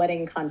additional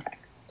wedding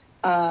context,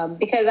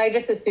 because I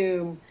just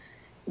assume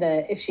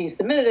that if she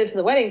submitted it to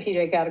the wedding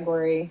PJ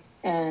category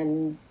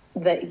and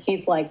that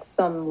he's like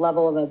some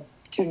level of a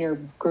junior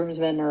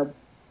groomsman or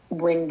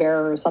ring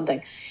bearer or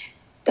something,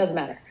 doesn't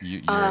matter.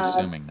 You're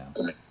assuming now.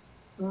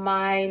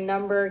 My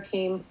number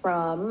came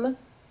from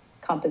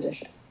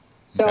composition.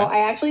 So Okay.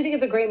 I actually think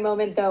it's a great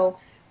moment, though.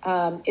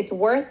 It's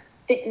worth,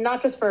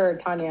 not just for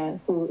Tanya,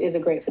 who is a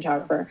great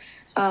photographer,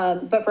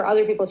 but for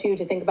other people too,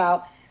 to think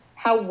about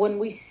how when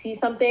we see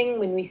something,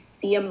 when we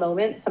see a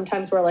moment,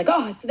 sometimes we're like,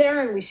 oh, it's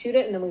there, and we shoot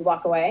it and then we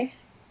walk away.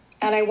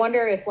 And I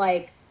wonder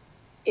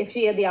if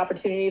she had the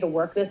opportunity to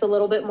work this a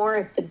little bit more,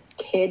 if the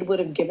kid would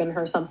have given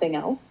her something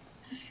else.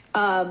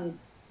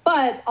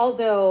 But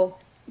also,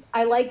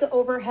 I like the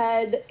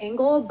overhead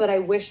angle, but I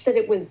wish that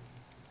it was,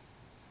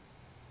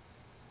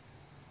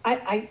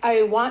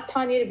 I want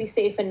Tanya to be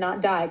safe and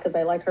not die because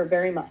I like her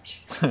very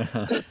much.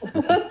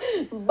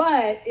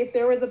 But if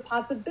there was a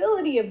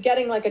possibility of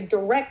getting like a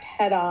direct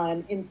head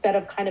on instead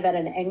of kind of at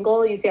an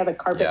angle, you see how the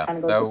carpet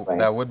kind of goes this way.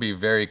 That would be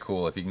very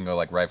cool if you can go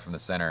like right from the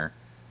center,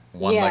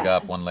 one leg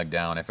up, one leg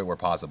down, if it were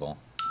possible.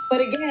 But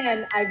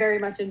again, I very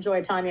much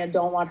enjoy Tanya,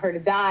 don't want her to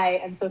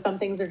die, and so some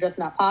things are just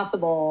not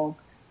possible.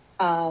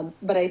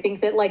 But I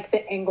think that like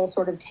the angle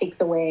sort of takes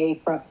away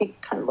from, he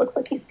kind of looks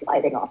like he's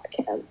sliding off the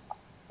can.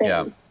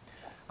 Yeah.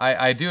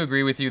 I do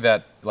agree with you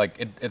that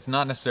like it's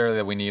not necessarily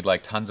that we need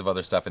like tons of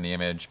other stuff in the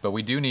image, but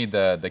we do need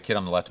the kid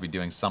on the left to be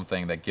doing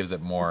something that gives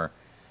it more.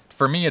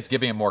 For me, it's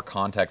giving it more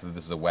context that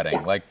this is a wedding.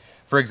 Yeah. Like,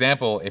 for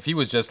example, if he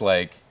was just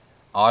like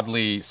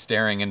oddly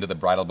staring into the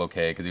bridal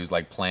bouquet because he was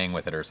like playing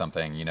with it or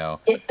something, you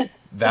know,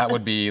 that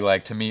would be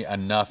like to me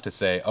enough to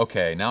say,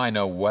 okay, now I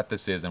know what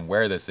this is and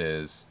where this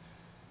is.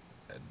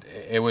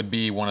 it would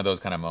be one of those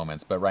kind of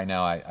moments. But right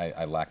now,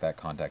 I lack that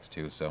context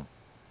too. So,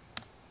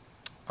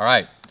 all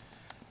right,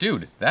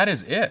 dude, that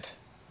is it.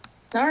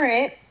 All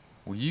right.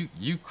 Well,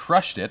 you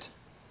crushed it.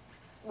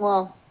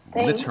 Well,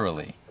 thanks.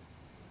 Literally,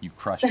 you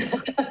crushed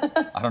it.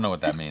 I don't know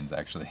what that means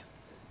actually.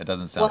 It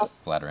doesn't sound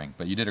flattering,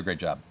 but you did a great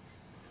job.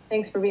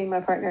 Thanks for being my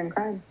partner in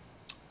crime.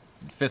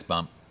 Fist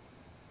bump.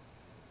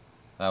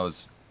 That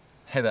was,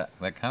 hey, that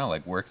kind of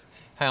like works.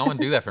 Hey, I want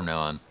to do that from now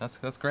on.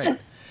 That's great.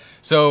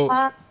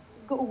 So,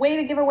 way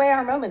to give away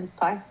our moments,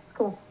 Pi. It's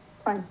cool.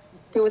 It's fine.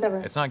 Do whatever.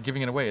 It's not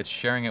giving it away. It's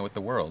sharing it with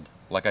the world,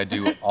 like I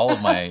do all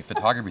of my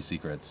photography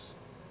secrets.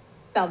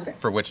 Sounds great.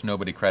 For which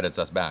nobody credits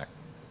us back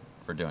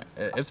for doing.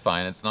 It's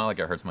fine. It's not like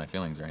it hurts my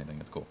feelings or anything.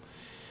 It's cool.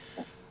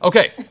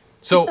 Okay.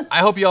 So I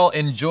hope you all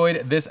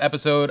enjoyed this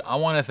episode. I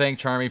want to thank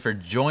Charmi for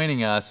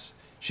joining us.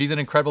 She's an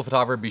incredible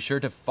photographer. Be sure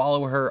to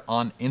follow her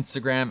on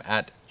Instagram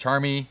at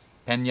Charmi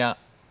Peña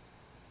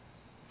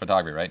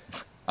Photography, right?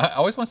 I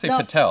always want to say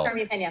Patel. It's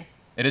Charmi Peña.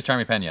 It is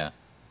Charmi Peña.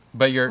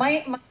 But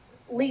my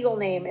legal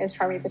name is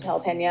Charmi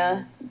Patel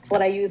Peña. It's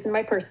what I use in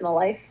my personal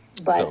life,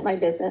 but my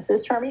business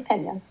is Charmi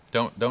Peña.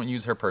 Don't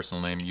use her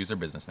personal name. Use her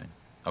business name.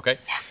 Okay?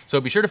 Yeah. So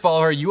be sure to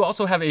follow her. You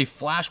also have a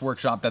flash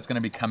workshop that's going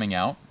to be coming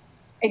out.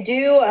 I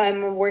do.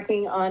 I'm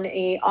working on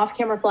a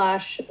off-camera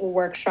flash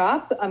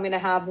workshop. I'm going to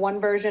have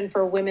one version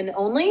for women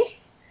only,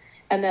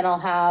 and then I'll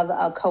have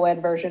a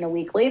co-ed version a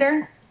week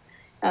later.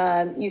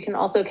 You can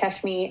also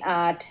catch me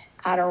at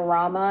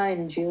Adorama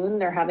in June.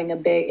 They're having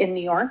in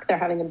New York, they're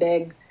having a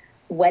big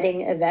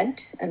wedding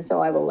event, and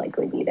so I will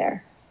likely be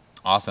there.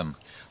 Awesome.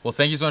 Well,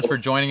 thank you so much for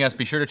joining us.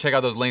 Be sure to check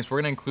out those links.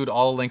 We're going to include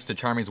all the links to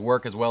Charmi's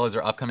work as well as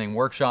her upcoming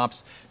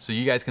workshops, so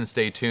you guys can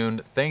stay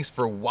tuned. Thanks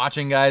for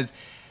watching, guys.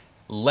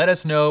 Let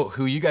us know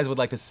who you guys would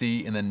like to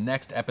see in the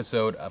next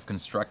episode of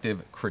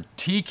Constructive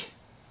Critique.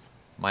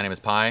 My name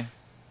is Pi.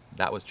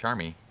 That was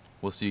Charmi.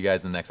 We'll see you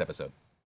guys in the next episode.